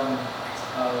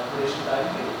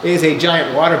 It is a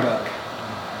giant water bug.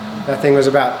 That thing was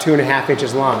about 2.5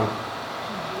 inches long.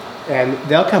 And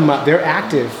they'll come up, they're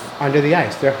active under the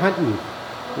ice. They're hunting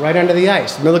right under the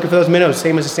ice. And they're looking for those minnows,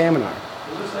 same as the salmon are.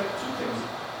 It looks like two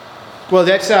things. Well,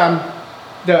 that's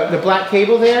the black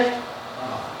cable there.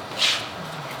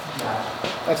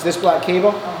 That's this black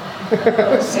cable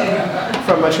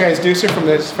from a transducer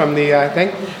from the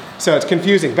thing. So it's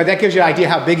confusing, but that gives you an idea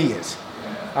how big he is.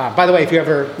 By the way, if you're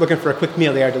ever looking for a quick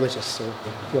meal, they are delicious, so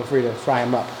feel free to fry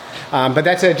them up. But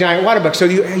that's a giant water bug. So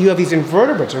you have these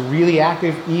invertebrates are really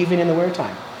active even in the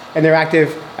wintertime. And they're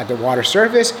active at the water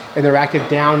surface, and they're active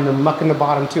down in the muck in the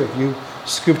bottom too. If you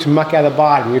scooped muck out of the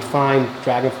bottom, you'd find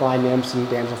dragonfly nymphs and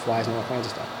damselflies and all kinds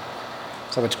of stuff.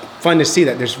 So it's fun to see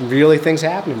that there's really things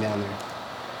happening down there.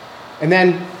 And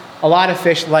then a lot of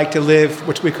fish like to live,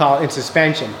 which we call in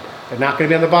suspension. They're not going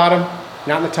to be on the bottom,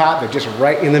 not on the top, they're just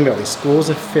right in the middle. These schools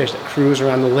of fish that cruise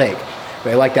around the lake.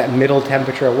 They like that middle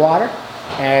temperature of water.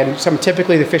 And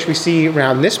typically the fish we see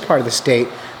around this part of the state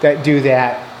that do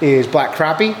that is black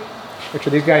crappie, which are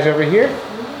these guys over here,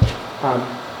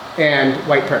 and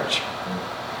white perch.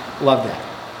 Love that.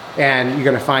 And you're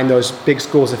going to find those big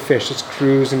schools of fish just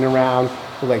cruising around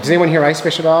the lake. Does anyone here ice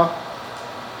fish at all?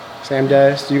 Sam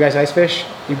does. Do you guys ice fish?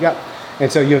 You've got,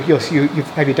 and so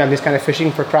have you done this kind of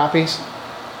fishing for crappies?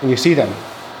 And you see them.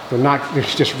 They're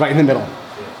just right in the middle.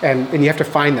 And you have to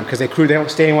find them because they don't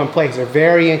stay in one place. They're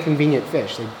very inconvenient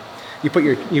fish.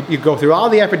 You go through all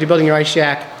the effort to building your ice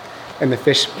shack, and the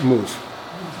fish move.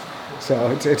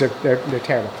 So they're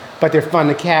terrible, but they're fun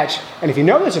to catch. And if you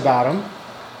know this about them,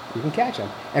 you can catch them.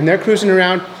 And they're cruising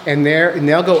around, and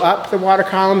they'll go up the water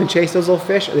column and chase those little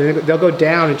fish. Or they'll go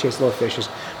down and chase little fishes,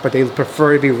 but they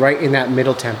prefer to be right in that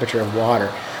middle temperature of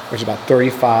water, which is about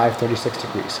 35, 36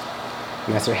 degrees.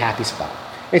 And that's their happy spot.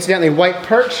 Incidentally, white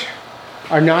perch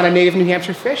are not a native New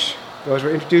Hampshire fish. Those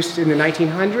were introduced in the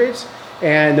 1900s,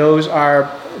 and those are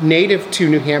native to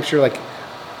New Hampshire like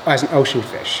as an ocean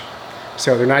fish.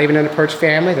 So they're not even in a perch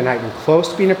family. They're not even close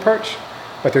to being a perch,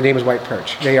 but their name is white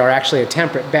perch. They are actually a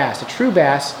temperate bass, a true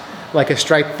bass, like a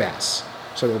striped bass.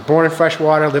 So they're born in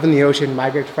freshwater, live in the ocean,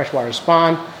 migrate to freshwater to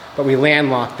spawn, but we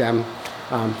landlock them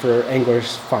for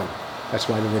anglers' fun. That's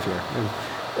why they live here.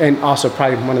 And also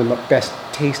probably one of the best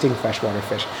tasting freshwater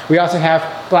fish. We also have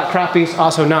black crappies,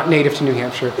 also not native to New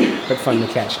Hampshire, but fun to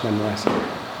catch nonetheless.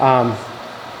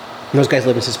 Those guys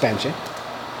live in suspension.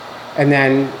 And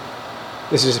then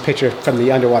this is a picture from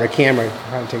the underwater camera. I'm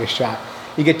trying to take a shot.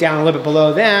 You get down a little bit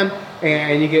below them,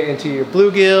 and you get into your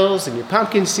bluegills and your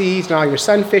pumpkin seeds and all your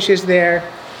sunfishes there.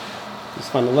 It's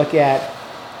fun to look at.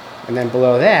 And then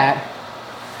below that,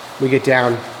 we get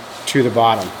down to the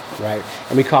bottom, right?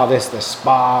 And we call this the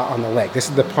spa on the lake. This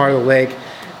is the part of the lake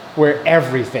where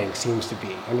everything seems to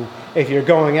be. I mean, if you're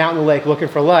going out in the lake looking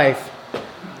for life,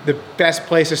 the best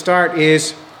place to start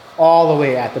is all the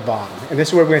way at the bottom. And this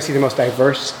is where we're going to see the most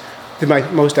diverse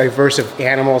of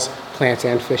animals, plants,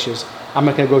 and fishes. I'm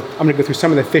going to go through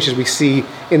some of the fishes we see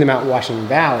in the Mount Washington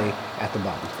Valley at the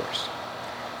bottom first.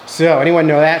 So, anyone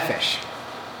know that fish?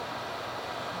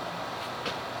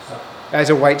 That's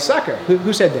a white sucker.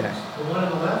 Who said that? The one on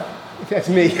the left? That's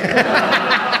me.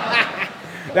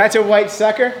 That's a white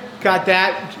sucker. Caught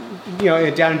that,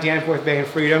 down in Danforth Bay in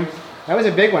Freedom. That was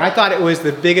a big one. I thought it was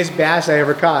the biggest bass I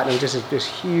ever caught. It was just this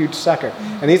huge sucker.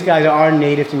 And these guys are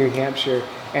native to New Hampshire,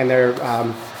 and they're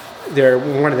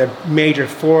one of the major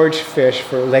forage fish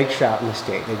for lake trout in the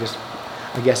state. I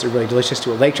guess they're really delicious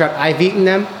to a lake trout. I've eaten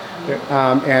them,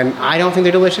 and I don't think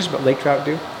they're delicious, but lake trout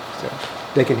do, so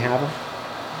they can have them.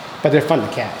 But they're fun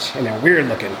to catch, and they're weird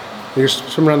looking. They're just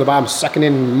swimming around the bottom, sucking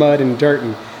in mud and dirt,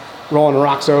 and rolling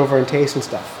rocks over and tasting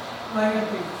stuff. Why do you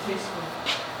think it tastes good?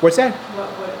 What's that?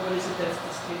 What is it that's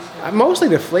distasteful? Mostly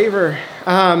the flavor.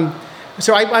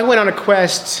 So I went on a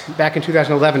quest back in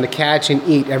 2011 to catch and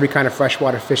eat every kind of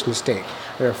freshwater fish in the state.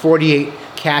 There are 48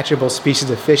 catchable species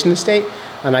of fish in the state,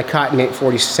 and I caught and ate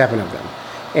 47 of them.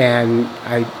 And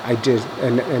I did,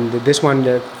 and this one,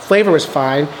 the flavor was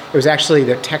fine. It was actually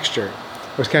the texture.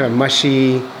 It was kind of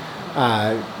mushy,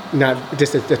 not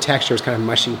just the texture was kind of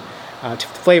mushy.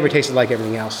 Flavor tasted like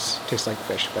everything else, tastes like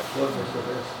fish. But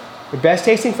the best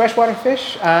tasting freshwater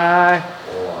fish, walleye.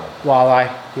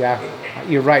 Yeah,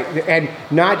 you're right, and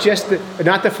not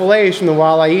the fillets from the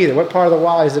walleye either. What part of the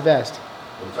walleye is the best?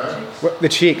 The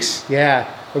cheeks.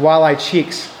 Yeah, the walleye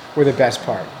cheeks were the best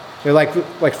part. They're like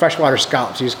freshwater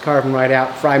scallops. You just carve them right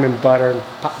out, fry them in butter, and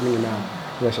pop them in your mouth.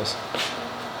 Delicious.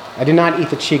 I did not eat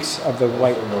the cheeks of the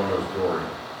white.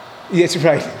 Yes,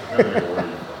 right.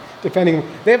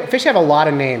 Fish have a lot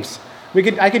of names.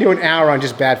 I could do an hour on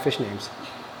just bad fish names.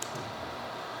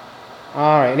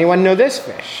 All right, anyone know this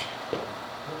fish?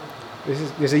 This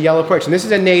is a yellow perch, and this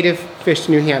is a native fish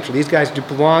to New Hampshire. These guys do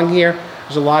belong here.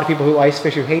 There's a lot of people who ice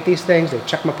fish who hate these things. They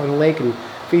chuck them up on the lake and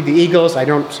feed the eagles. I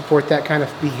don't support that kind of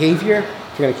behavior.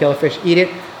 If you're going to kill a fish, eat it.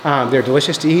 They're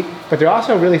delicious to eat, but they're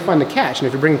also really fun to catch. And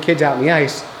if you're bringing kids out in the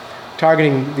ice,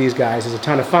 targeting these guys is a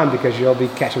ton of fun because you'll be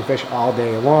catching fish all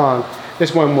day long.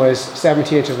 This one was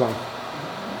 17 inches long.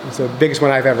 It's the biggest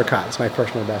one I've ever caught. It's my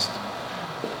personal best.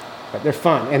 But they're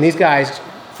fun. And these guys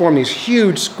form these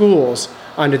huge schools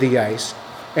under the ice,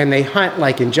 and they hunt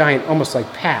like in giant, almost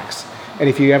like packs. And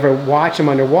if you ever watch them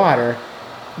underwater,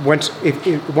 once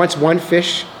one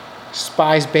fish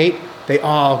spies bait, they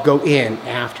all go in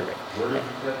after it. Where did you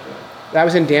catch that? That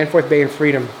was in Danforth Bay in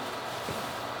Freedom.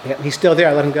 Yeah, he's still there.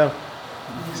 I let him go.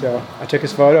 So I took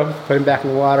his photo, put him back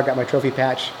in the water, got my trophy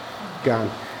patch, gone.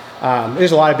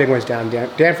 There's a lot of big ones down.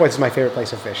 Danforth is my favorite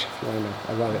place to fish, if you want to know.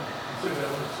 I love it. You said that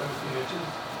was 17 inches?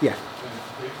 Yeah, And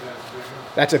that's bigger?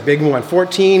 that's a big one.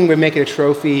 14 would make it a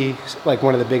trophy, like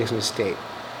one of the biggest in the state.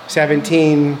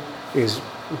 17 is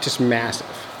just massive.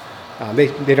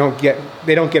 They don't get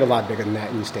a lot bigger than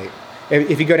that in the state.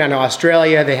 If you go down to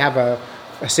Australia, they have a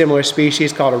similar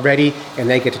species called a reddy, and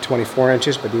they get to 24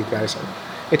 inches. But these guys,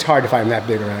 it's hard to find them that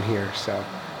big around here. So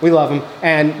we love them,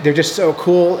 and they're just so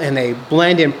cool, and they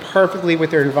blend in perfectly with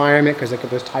their environment because they get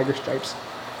those tiger stripes.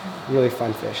 Really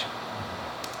fun fish.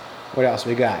 What else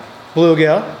we got?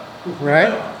 Bluegill,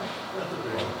 right?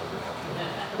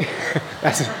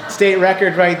 That's a state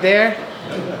record right there.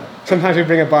 Sometimes we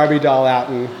bring a Barbie doll out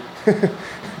and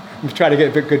try to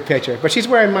get a good picture. But she's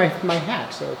wearing my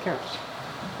hat, so it counts.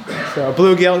 So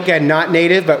bluegill, again, not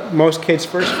native, but most kids'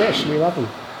 first fish. We love them.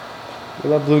 We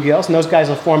love bluegills, and those guys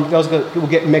will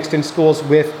get mixed in schools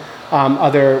with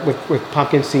with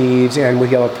pumpkin seeds and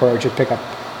with yellow perch and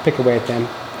pick away at them.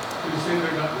 Did you say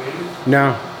they're not native?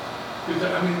 No,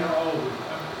 I mean, they're all over.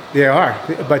 they are,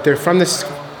 but they're from this.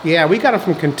 Yeah, we got them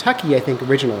from Kentucky, I think,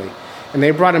 originally. And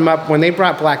they brought them up, when they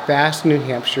brought black bass to New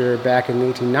Hampshire back in the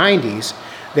 1890s,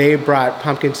 they brought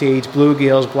pumpkin seeds,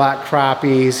 bluegills, black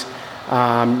crappies,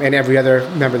 and every other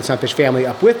member of the sunfish family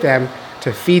up with them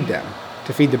to feed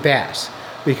the bass.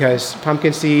 Because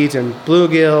pumpkin seeds and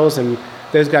bluegills and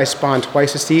those guys spawn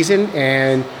twice a season,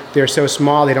 and they're so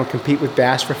small they don't compete with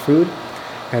bass for food.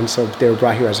 And so they were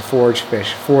brought here as a forage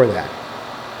fish for that.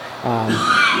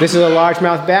 This is a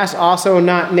largemouth bass, also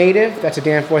not native. That's a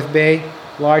Danforth Bay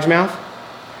largemouth.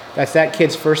 That's that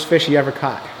kid's first fish he ever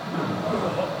caught.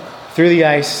 Through the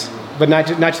ice, but not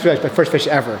just through the ice, but first fish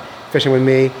ever. Fishing with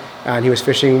me, and he was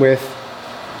fishing with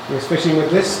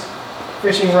this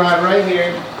fishing rod right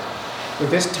here, with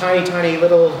this tiny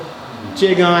little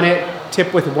jig on it,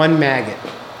 tipped with one maggot.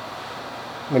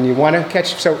 When you want to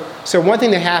catch, so one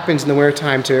thing that happens in the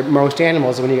wintertime to most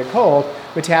animals is when you get cold,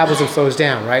 metabolism slows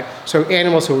down, right? So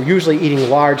animals who are usually eating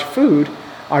large food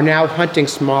are now hunting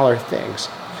smaller things.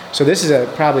 So this is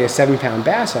probably a 7-pound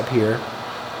bass up here,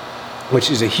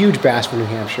 which is a huge bass for New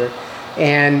Hampshire,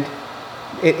 and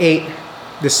it ate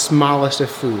the smallest of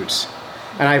foods.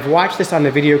 And I've watched this on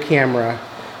the video camera.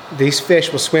 These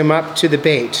fish will swim up to the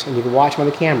bait, and you can watch them on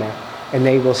the camera, and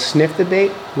they will sniff the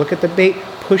bait, look at the bait,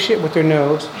 push it with their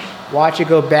nose, watch it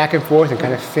go back and forth and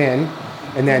kind of fin,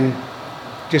 and then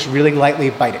just really lightly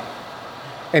bite it.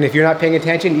 And if you're not paying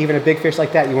attention, even a big fish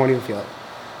like that, you won't even feel it.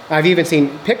 I've even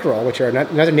seen pickerel, which are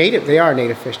another native, they are a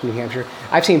native fish in New Hampshire.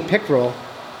 I've seen pickerel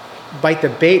bite the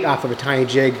bait off of a tiny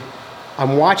jig.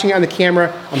 I'm watching it on the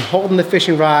camera, I'm holding the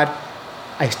fishing rod,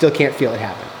 I still can't feel it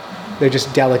happen. They're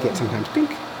just delicate sometimes,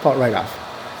 pink, pull it right off.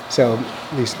 So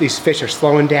these fish are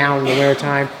slowing down in the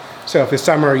wintertime. So if the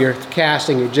summer you're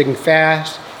casting, you're jigging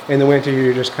fast, in the winter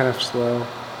you're just kind of slow.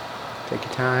 Take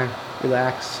your time,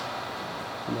 relax,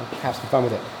 have some fun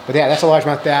with it. But yeah, that's a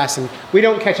largemouth bass, and we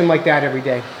don't catch them like that every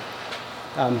day.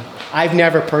 I've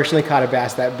never personally caught a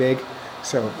bass that big,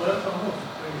 so. Well, that's almost as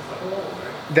big as the hole,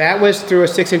 right? That was through a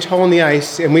 6-inch hole in the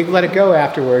ice, and we let it go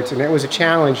afterwards, and it was a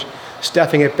challenge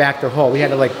stuffing it back the hole. We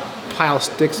had to like pile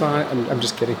sticks on it. I'm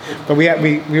just kidding, but we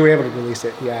were able to release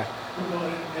it. Yeah. Well,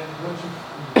 and once you,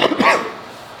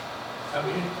 I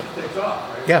mean, it takes off,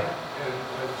 right? Yeah. And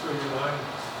so your line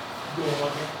going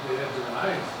along the edge of the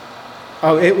ice.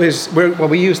 Oh, it was.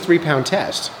 We used 3-pound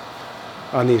test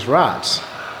on these rods,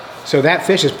 so that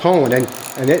fish is pulling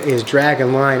and it is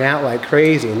dragging line out like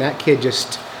crazy, and that kid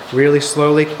just really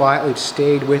slowly, quietly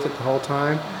stayed with it the whole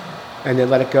time, and then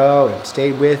let it go and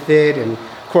stayed with it. And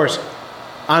of course,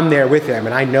 I'm there with him,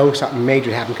 and I know something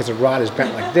major happened because the rod is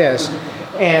bent like this,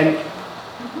 and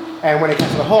when it got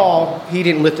to the hole, he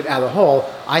didn't lift it out of the hole.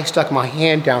 I stuck my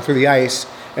hand down through the ice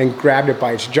and grabbed it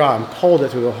by its jaw and pulled it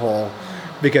through the hole,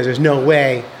 because there's no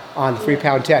way on the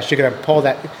 3-pound test you're going to pull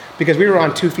that, because we were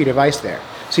on 2 feet of ice there.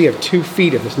 So you have 2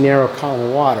 feet of this narrow column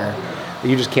of water that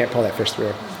you just can't pull that fish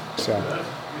through. So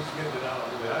Just getting it out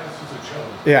of the ice is a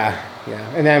challenge. yeah, Yeah.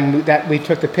 And then we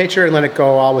took the picture and let it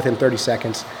go all within 30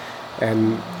 seconds.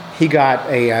 And he got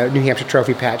a New Hampshire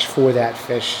trophy patch for that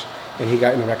fish, and he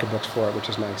got in the record books for it, which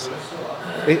is nice.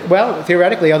 Well,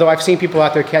 theoretically, although I've seen people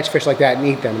out there catch fish like that and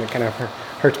eat them, and it kind of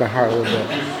hurts my heart a little bit.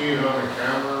 Did you see it on the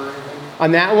camera or anything?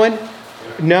 On that one?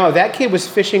 No, that kid was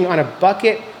fishing on a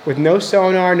bucket with no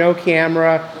sonar, no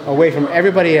camera, away from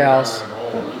everybody else.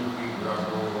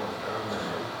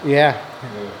 Yeah.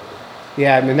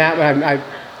 Yeah, I mean, that one,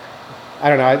 I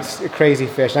don't know, it's a crazy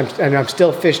fish. I'm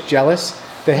still fish jealous.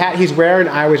 The hat he's wearing,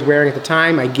 I was wearing at the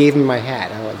time. I gave him my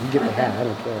hat. I'm like, you get the hat, I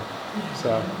don't care.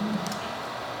 So,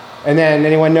 and then,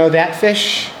 anyone know that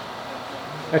fish?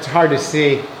 That's hard to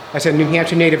see. That's a New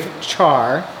Hampshire native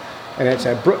char, and it's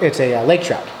a lake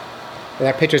trout. And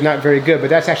that picture's not very good,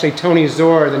 but that's actually Tony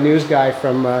Zor, the news guy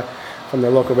from the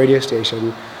local radio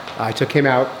station. I took him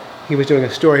out. He was doing a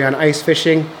story on ice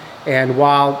fishing, and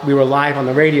while we were live on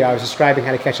the radio, I was describing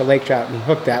how to catch a lake trout, and he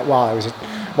hooked that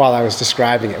while I was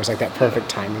describing it. It was like that perfect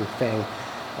timing thing,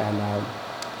 and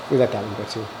we let that one go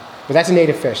too. But that's a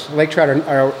native fish. Lake trout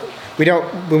are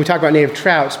when we talk about native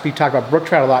trouts, we talk about brook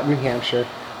trout a lot in New Hampshire,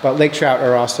 but lake trout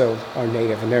are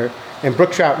native, and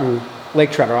brook trout and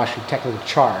lake trout are actually technically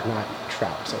char, not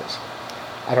trout. So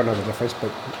I don't know the difference,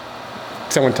 but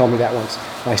someone told me that once,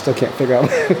 and I still can't figure out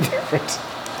the difference.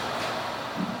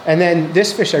 And then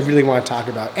this fish I really want to talk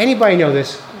about. Anybody know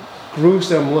this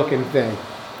gruesome looking thing?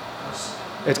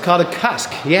 It's called a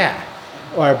cusk, yeah.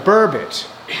 Or a burbot,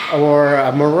 or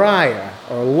a mariah,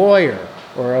 or a lawyer,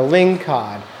 or a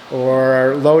lingcod,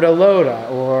 or loda,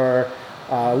 or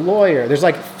a lawyer. There's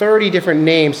like 30 different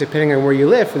names depending on where you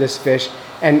live for this fish.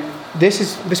 And this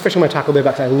fish I'm going to talk a little bit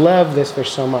about because I love this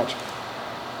fish so much.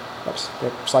 Oops,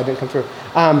 the slide didn't come through.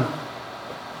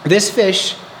 This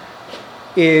fish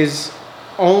is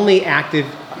only active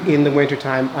in the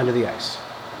wintertime under the ice.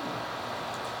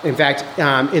 In fact,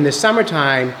 in the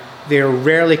summertime, they're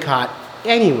rarely caught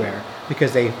anywhere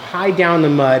because they hide down in the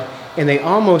mud and they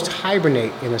almost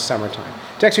hibernate in the summertime.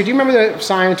 Dexter, do you remember the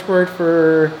science word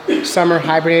for summer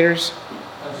hibernators?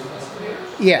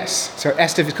 Yes. So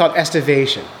it's called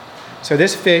estivation. So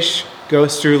this fish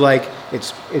goes through like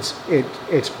its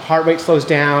heart rate slows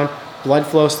down, blood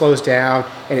flow slows down,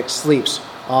 and it sleeps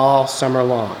all summer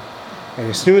long. And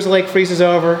as soon as the lake freezes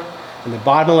over and the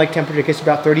bottom of the lake temperature gets to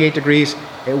about 38 degrees,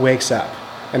 it wakes up.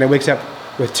 And it wakes up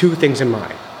with two things in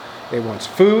mind. It wants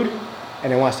food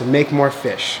and it wants to make more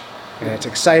fish. And it's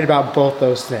excited about both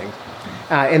those things.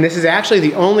 And this is actually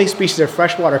the only species of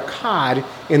freshwater cod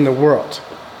in the world.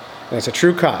 And it's a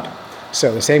true cod.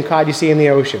 So the same cod you see in the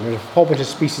ocean. There's a whole bunch of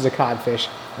species of codfish,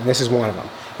 and this is one of them.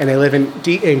 And they live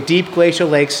in deep glacial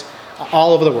lakes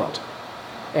all over the world.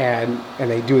 And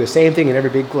they do the same thing in every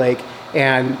big lake.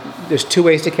 And there's two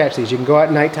ways to catch these. You can go out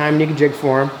at nighttime and you can jig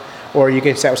for them, or you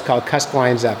can set what's called cusk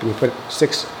lines up, and you put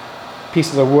 6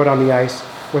 pieces of wood on the ice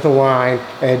with a line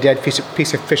and a dead piece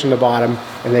of fish on the bottom,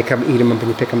 and they come eat them up and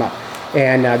you pick them up.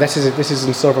 And this is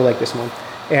in Silver Lake, this one.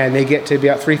 And they get to be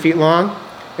about 3 feet long,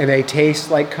 and they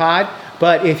taste like cod.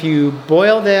 But if you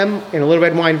boil them in a little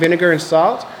red wine vinegar and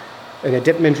salt, and you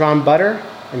dip them in drawn butter,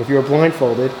 and if you were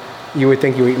blindfolded, you would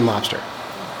think you were eating lobster.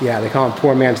 Yeah, they call them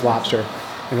poor man's lobster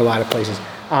in a lot of places.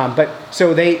 But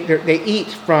so they eat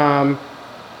from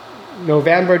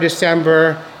November,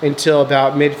 December until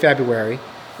about mid-February.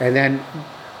 And then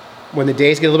when the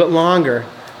days get a little bit longer,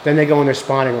 then they go on their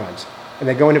spawning runs. And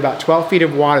they go into about 12 feet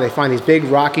of water. They find these big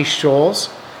rocky shoals,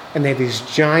 and they have these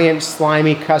giant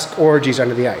slimy cusk orgies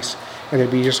under the ice. And there'd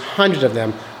be just hundreds of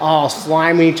them all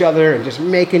sliming each other and just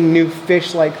making new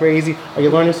fish like crazy. Are you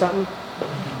learning something?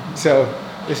 So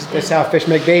this is how fish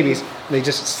make babies. They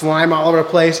just slime all over the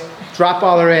place, drop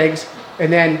all their eggs,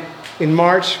 and then in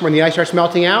March, when the ice starts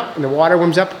melting out and the water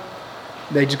warms up,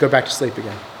 they just go back to sleep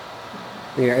again.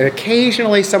 And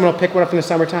occasionally someone will pick one up in the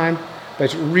summertime, but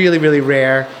it's really, really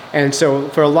rare. And so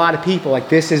for a lot of people, like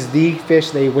this is the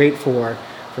fish they wait for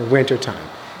wintertime.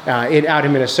 Out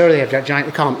in Minnesota, they have giant,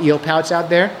 they call them eel pouts out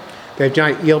there. They have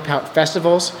giant eel pout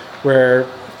festivals where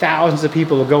thousands of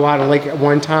people will go out on the lake at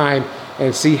one time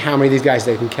and see how many of these guys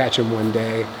they can catch in one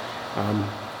day.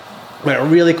 But a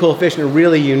really cool fish and a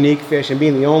really unique fish, and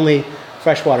being the only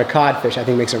freshwater codfish, I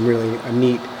think makes them really a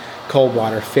neat cold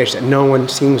water fish that no one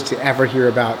seems to ever hear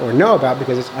about or know about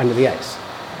because it's under the ice.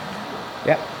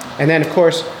 Yep. And then of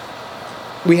course,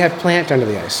 we have plant under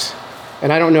the ice.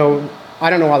 And I don't know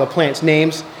all the plants'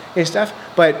 names and stuff,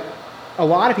 but a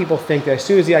lot of people think that as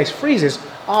soon as the ice freezes,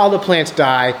 all the plants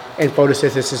die and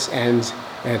photosynthesis ends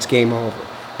and it's game over.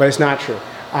 But it's not true,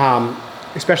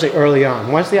 especially early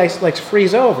on. Once the ice lakes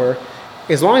freeze over,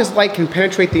 as long as light can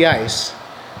penetrate the ice,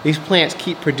 these plants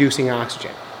keep producing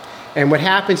oxygen. And what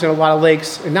happens in a lot of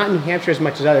lakes, and not in New Hampshire as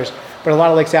much as others, but a lot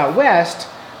of lakes out west,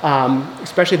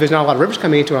 especially if there's not a lot of rivers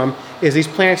coming into them, is these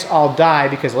plants all die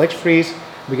because the lakes freeze,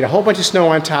 we get a whole bunch of snow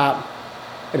on top,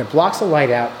 and it blocks the light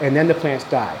out, and then the plants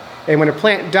die. And when a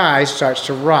plant dies, it starts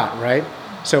to rot, right?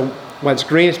 So when it's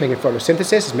green, it's making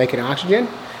photosynthesis, it's making oxygen.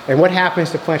 And what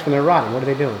happens to plants when they're rotting? What are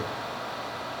they doing?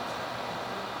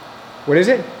 What is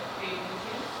it?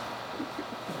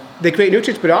 They create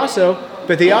nutrients,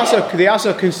 but they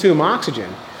also consume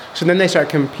oxygen. So then they start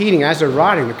competing as they're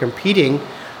rotting. They're competing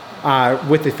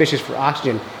with the fishes for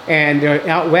oxygen. And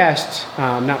out west,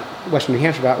 not western New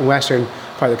Hampshire, but out in western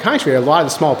part of the country, a lot of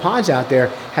the small ponds out there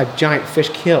have giant fish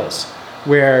kills,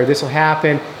 where this will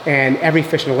happen, and every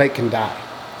fish in the lake can die.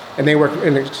 And they work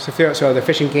in so the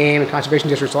Fish and Game and conservation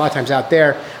districts a lot of times out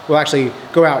there will actually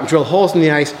go out and drill holes in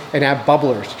the ice and have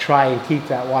bubblers to try and keep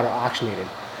that water oxygenated.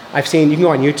 I've seen, you can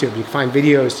go on YouTube, you can find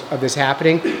videos of this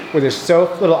happening where there's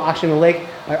so little oxygen in the lake,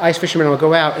 ice fishermen will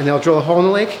go out and they'll drill a hole in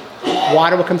the lake,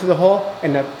 water will come through the hole,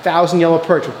 and 1,000 yellow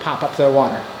perch will pop up to the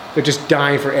water. They're just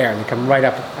dying for air, and they come right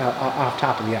up off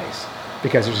top of the ice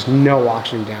because there's just no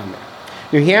oxygen down there.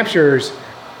 New Hampshire's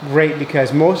great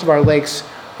because most of our lakes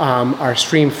are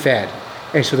stream fed,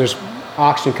 and so there's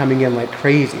oxygen coming in like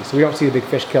crazy. So we don't see the big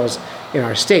fish kills in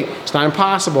our state. It's not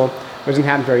impossible, it doesn't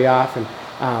happen very often.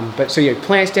 But so you have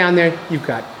plants down there, you've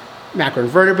got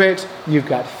macroinvertebrates, you've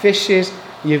got fishes,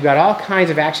 you've got all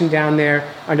kinds of action down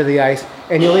there under the ice,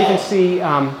 and you'll even see,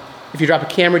 if you drop a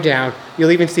camera down,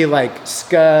 you'll even see like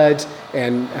scuds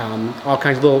and all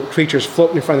kinds of little creatures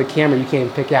floating in front of the camera you can't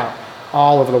even pick out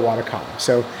all over the water column.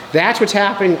 So that's what's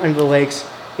happening under the lakes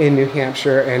in New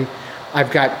Hampshire, and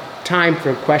I've got time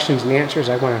for questions and answers.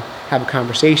 I want to have a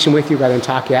conversation with you rather than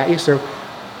talk at you. So,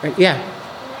 yeah.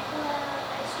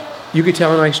 You could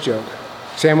tell a nice joke.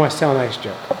 Sam wants to tell a nice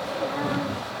joke. This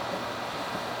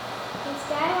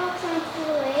guy walks onto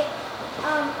the lake,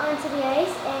 onto the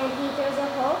ice, and he throws a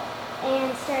hole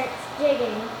and starts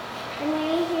digging. And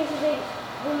then he hears a big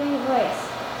booming voice.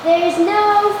 There's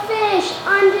no fish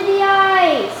under the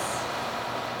ice!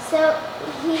 So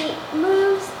he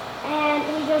moves and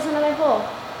he drills another hole.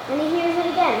 And he hears it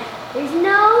again. There's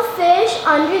no fish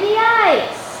under the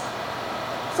ice!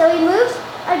 So he moves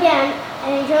again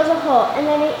and he drills a hole, and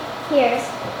then he hears,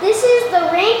 this is the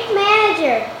rink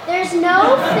manager. There's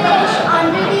no fish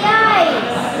under the ice.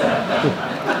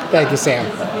 Thank you, Sam.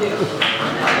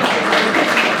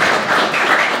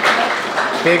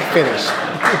 Big finish.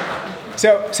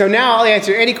 So now I'll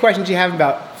answer any questions you have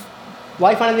about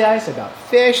life under the ice, about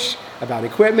fish, about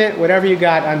equipment, whatever you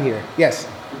got, I'm here. Yes?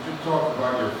 Could you talk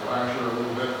about your flasher a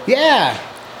little bit?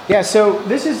 Yeah, so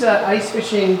this is an ice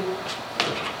fishing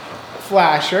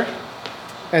flasher.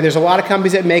 And there's a lot of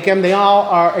companies that make them. They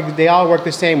all work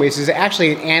the same way. This is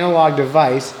actually an analog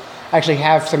device. I actually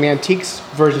have some antiques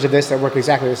versions of this that work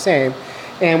exactly the same.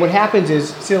 And what happens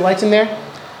is, see the lights in there?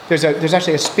 There's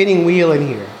actually a spinning wheel in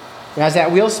here. And as that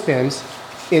wheel spins,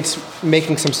 it's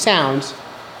making some sounds,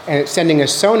 and it's sending a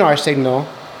sonar signal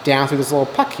down through this little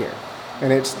puck here.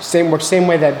 And it's the same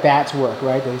way that bats work,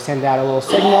 right? They send out a little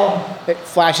signal, it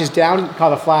flashes down,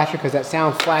 called a flasher because that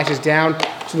sound flashes down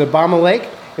to the bottom of the lake.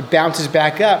 It bounces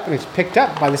back up, and it's picked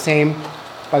up by the same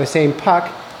puck,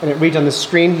 and it reads on the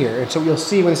screen here. And so what you'll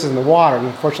see when this is in the water, and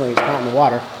unfortunately it's not in the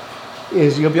water,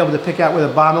 is you'll be able to pick out where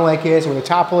the bottom of the lake is, where the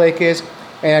top of the lake is,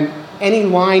 and any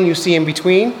line you see in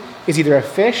between is either a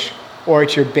fish or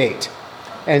it's your bait.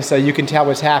 And so you can tell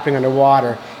what's happening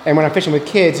underwater. And when I'm fishing with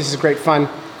kids, this is great fun,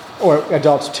 or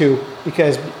adults too,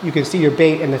 because you can see your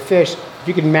bait and the fish. If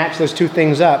you can match those two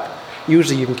things up,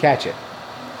 usually you can catch it.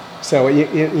 So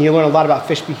you learn a lot about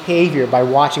fish behavior by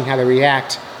watching how they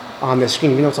react on the screen,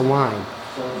 even though it's a line.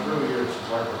 So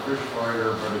it's like a fish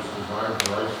finder, but it's designed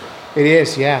for ice fish. It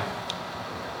is, yeah.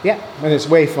 Yeah, and it's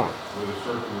way fun. With a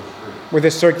circular screen. With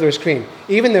a circular screen.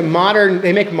 Even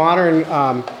they make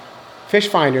modern fish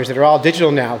finders that are all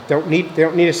digital now.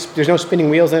 There's no spinning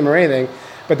wheels in them or anything,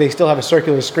 but they still have a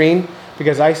circular screen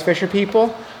because ice fisher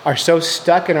people are so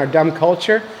stuck in our dumb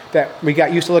culture that we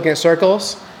got used to looking at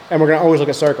circles. And we're going to always look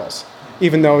at circles,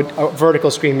 even though a vertical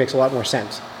screen makes a lot more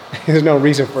sense. There's no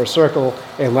reason for a circle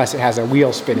unless it has a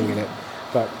wheel spinning in it.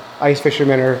 But ice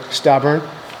fishermen are stubborn,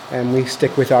 and we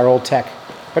stick with our old tech.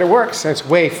 But it works, and it's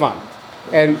way fun.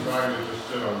 And Designed to just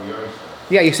sit on the ice.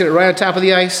 yeah, you sit it right on top of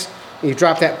the ice, and you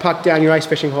drop that puck down your ice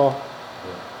fishing hole.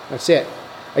 That's it.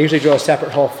 I usually drill a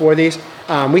separate hole for these.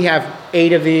 We have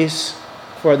 8 of these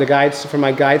for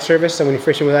my guide service. So when you're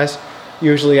fishing with us,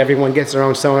 usually everyone gets their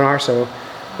own sonar, so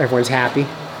everyone's happy.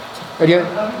 How does it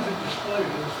display?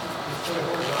 Does it display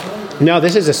horizontally? No,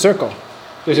 this is a circle.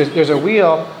 There's a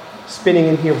wheel spinning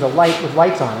in here with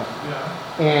lights on it. Yeah.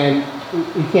 And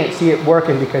you can't see it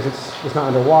working because it's not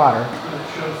underwater. And it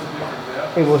shows the different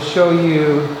depths. It will show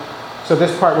you, so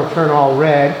this part will turn all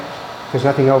red. There's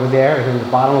nothing over there, and then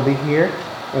the bottom will be here,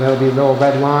 and there'll be little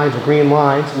red lines or green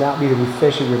lines, and that'll be the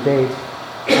fish of your bait.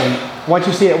 And once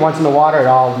you see it once in the water, it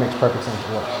all makes perfect sense.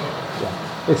 It works. Yeah.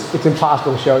 It's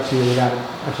impossible to show it to you without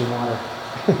touching water.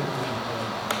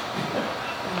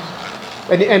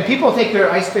 And people take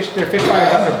their fish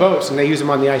fryers off their boats, and they use them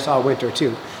on the ice all winter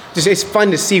too. Just it's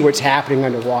fun to see what's happening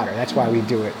underwater. That's why we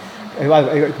do it. It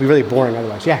would be really boring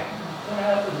otherwise. Yeah. What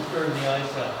happens during the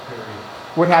ice out period?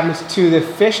 What happens to the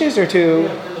fishes or to?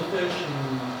 Yeah, to the fish,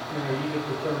 and you get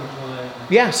the thermocline.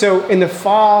 Yeah. So in the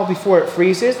fall, before it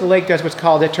freezes, the lake does what's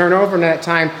called a turnover, and at that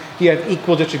time you have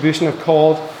equal distribution of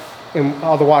cold, and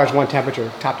all the water's one temperature,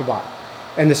 top to bottom.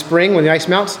 In the spring, when the ice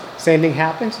melts, same thing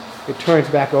happens. It turns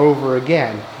back over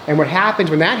again. And what happens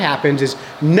when that happens is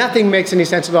nothing makes any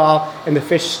sense at all, and the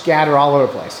fish scatter all over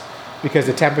the place because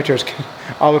the temperatures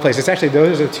all over the place. It's actually,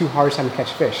 those are the two hardest time to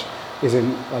catch fish, is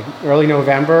in like early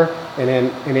November and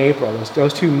then in April.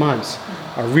 Those 2 months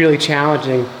are really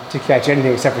challenging to catch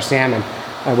anything except for salmon,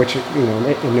 which, in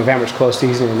November it's close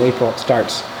season, and in April it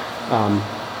starts.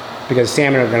 Because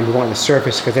salmon are going to be wanting the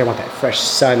surface because they want that fresh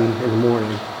sun in the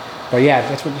morning. But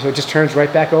yeah, so it just turns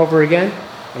right back over again,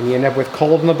 and you end up with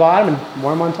cold on the bottom and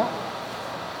warm on top.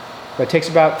 But it takes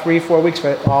about 3-4 weeks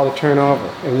for it all to turn over.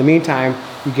 And in the meantime,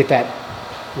 you get that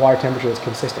water temperature that's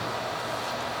consistent.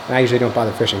 And I usually don't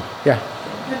bother fishing. Yeah.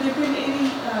 Have there been any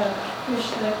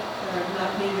fish that are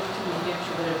not native to New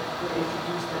Hampshire that were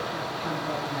introduced that have become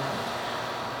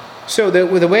problematic? So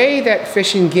the way that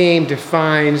Fish and Game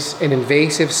defines an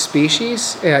invasive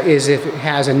species is if it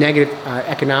has a negative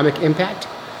economic impact.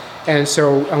 And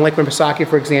so on Lake Winnipesaukee,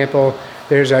 for example,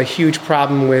 there's a huge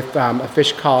problem with a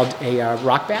fish called a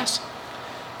rock bass.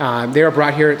 They were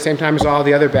brought here at the same time as all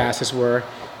the other basses were,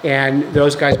 and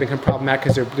those guys become problematic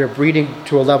because they're breeding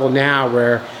to a level now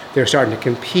where they're starting to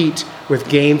compete with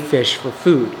game fish for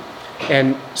food.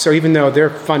 And so even though they're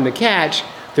fun to catch,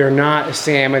 they're not a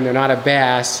salmon, they're not a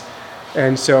bass,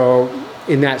 and so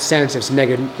in that sense, it's a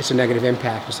negative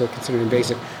impact, so considered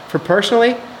invasive. For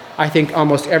personally, I think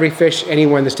almost every fish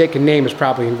anyone in the state can name is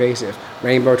probably invasive.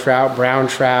 Rainbow trout, brown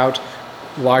trout,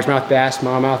 largemouth bass,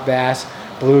 smallmouth bass,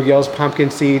 bluegills, pumpkin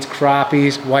seeds,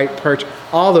 crappies, white perch.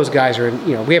 All those guys are,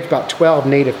 we have about 12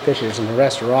 native fishes, and the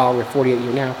rest are all, we're 48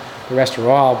 years now, the rest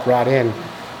are all brought in.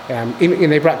 And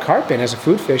they brought carp in as a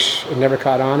food fish and never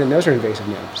caught on, and those are invasive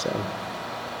now. So.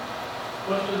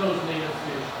 What do those native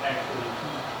fish actually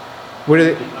eat? What are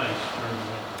they? The ice during the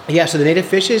winter? Yeah, so the native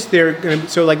fishes,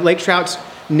 so like lake trout's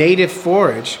native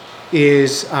forage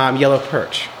is yellow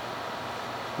perch,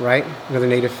 right? Another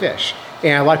native fish.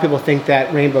 And a lot of people think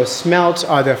that rainbow smelts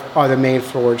are the main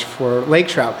forage for lake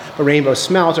trout, but rainbow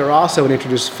smelts are also an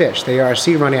introduced fish. They are a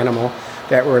sea-run animal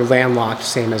that were landlocked,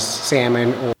 same as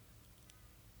salmon.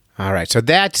 All right, so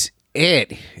that's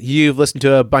it. You've listened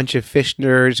to a bunch of fish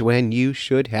nerds when you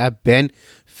should have been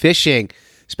fishing.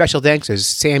 Special thanks to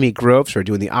Sammy Groves for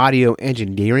doing the audio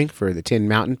engineering for the Tin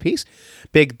Mountain piece.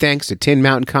 Big thanks to Tin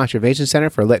Mountain Conservation Center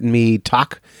for letting me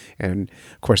talk. And,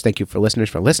 of course, thank you for listeners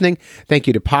for listening. Thank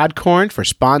you to Podcorn for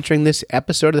sponsoring this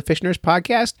episode of the Fish Nerds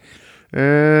Podcast.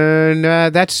 And I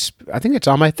think that's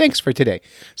all my thanks for today.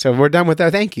 So we're done with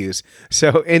our thank yous.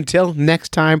 So until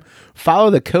next time, follow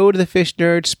the code of the Fish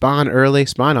Nerds, spawn early,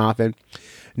 spawn often.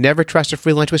 Never trust a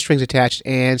free lunch with strings attached,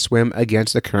 and swim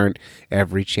against the current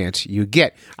every chance you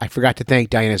get. I forgot to thank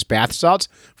Diana's Bath Salts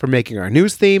for making our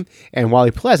news theme, and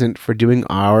Wally Pleasant for doing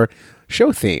our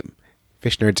show theme.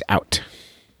 Fish Nerds out.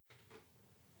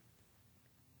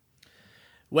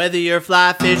 Whether you're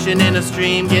fly fishing in a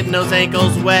stream, getting those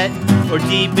ankles wet, or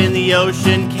deep in the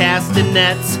ocean casting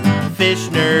nets, Fish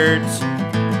Nerds.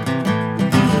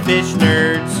 Fish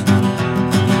Nerds.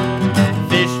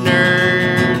 Fish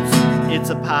Nerds. It's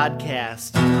a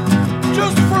podcast.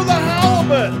 Just for the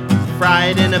halibut!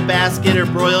 Fried in a basket or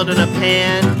broiled in a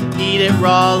pan. Eat it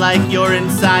raw like you're in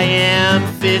Siam.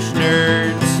 Fish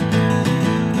Nerds.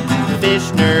 Fish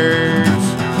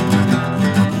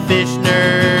Nerds. Fish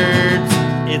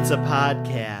Nerds. It's a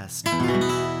podcast.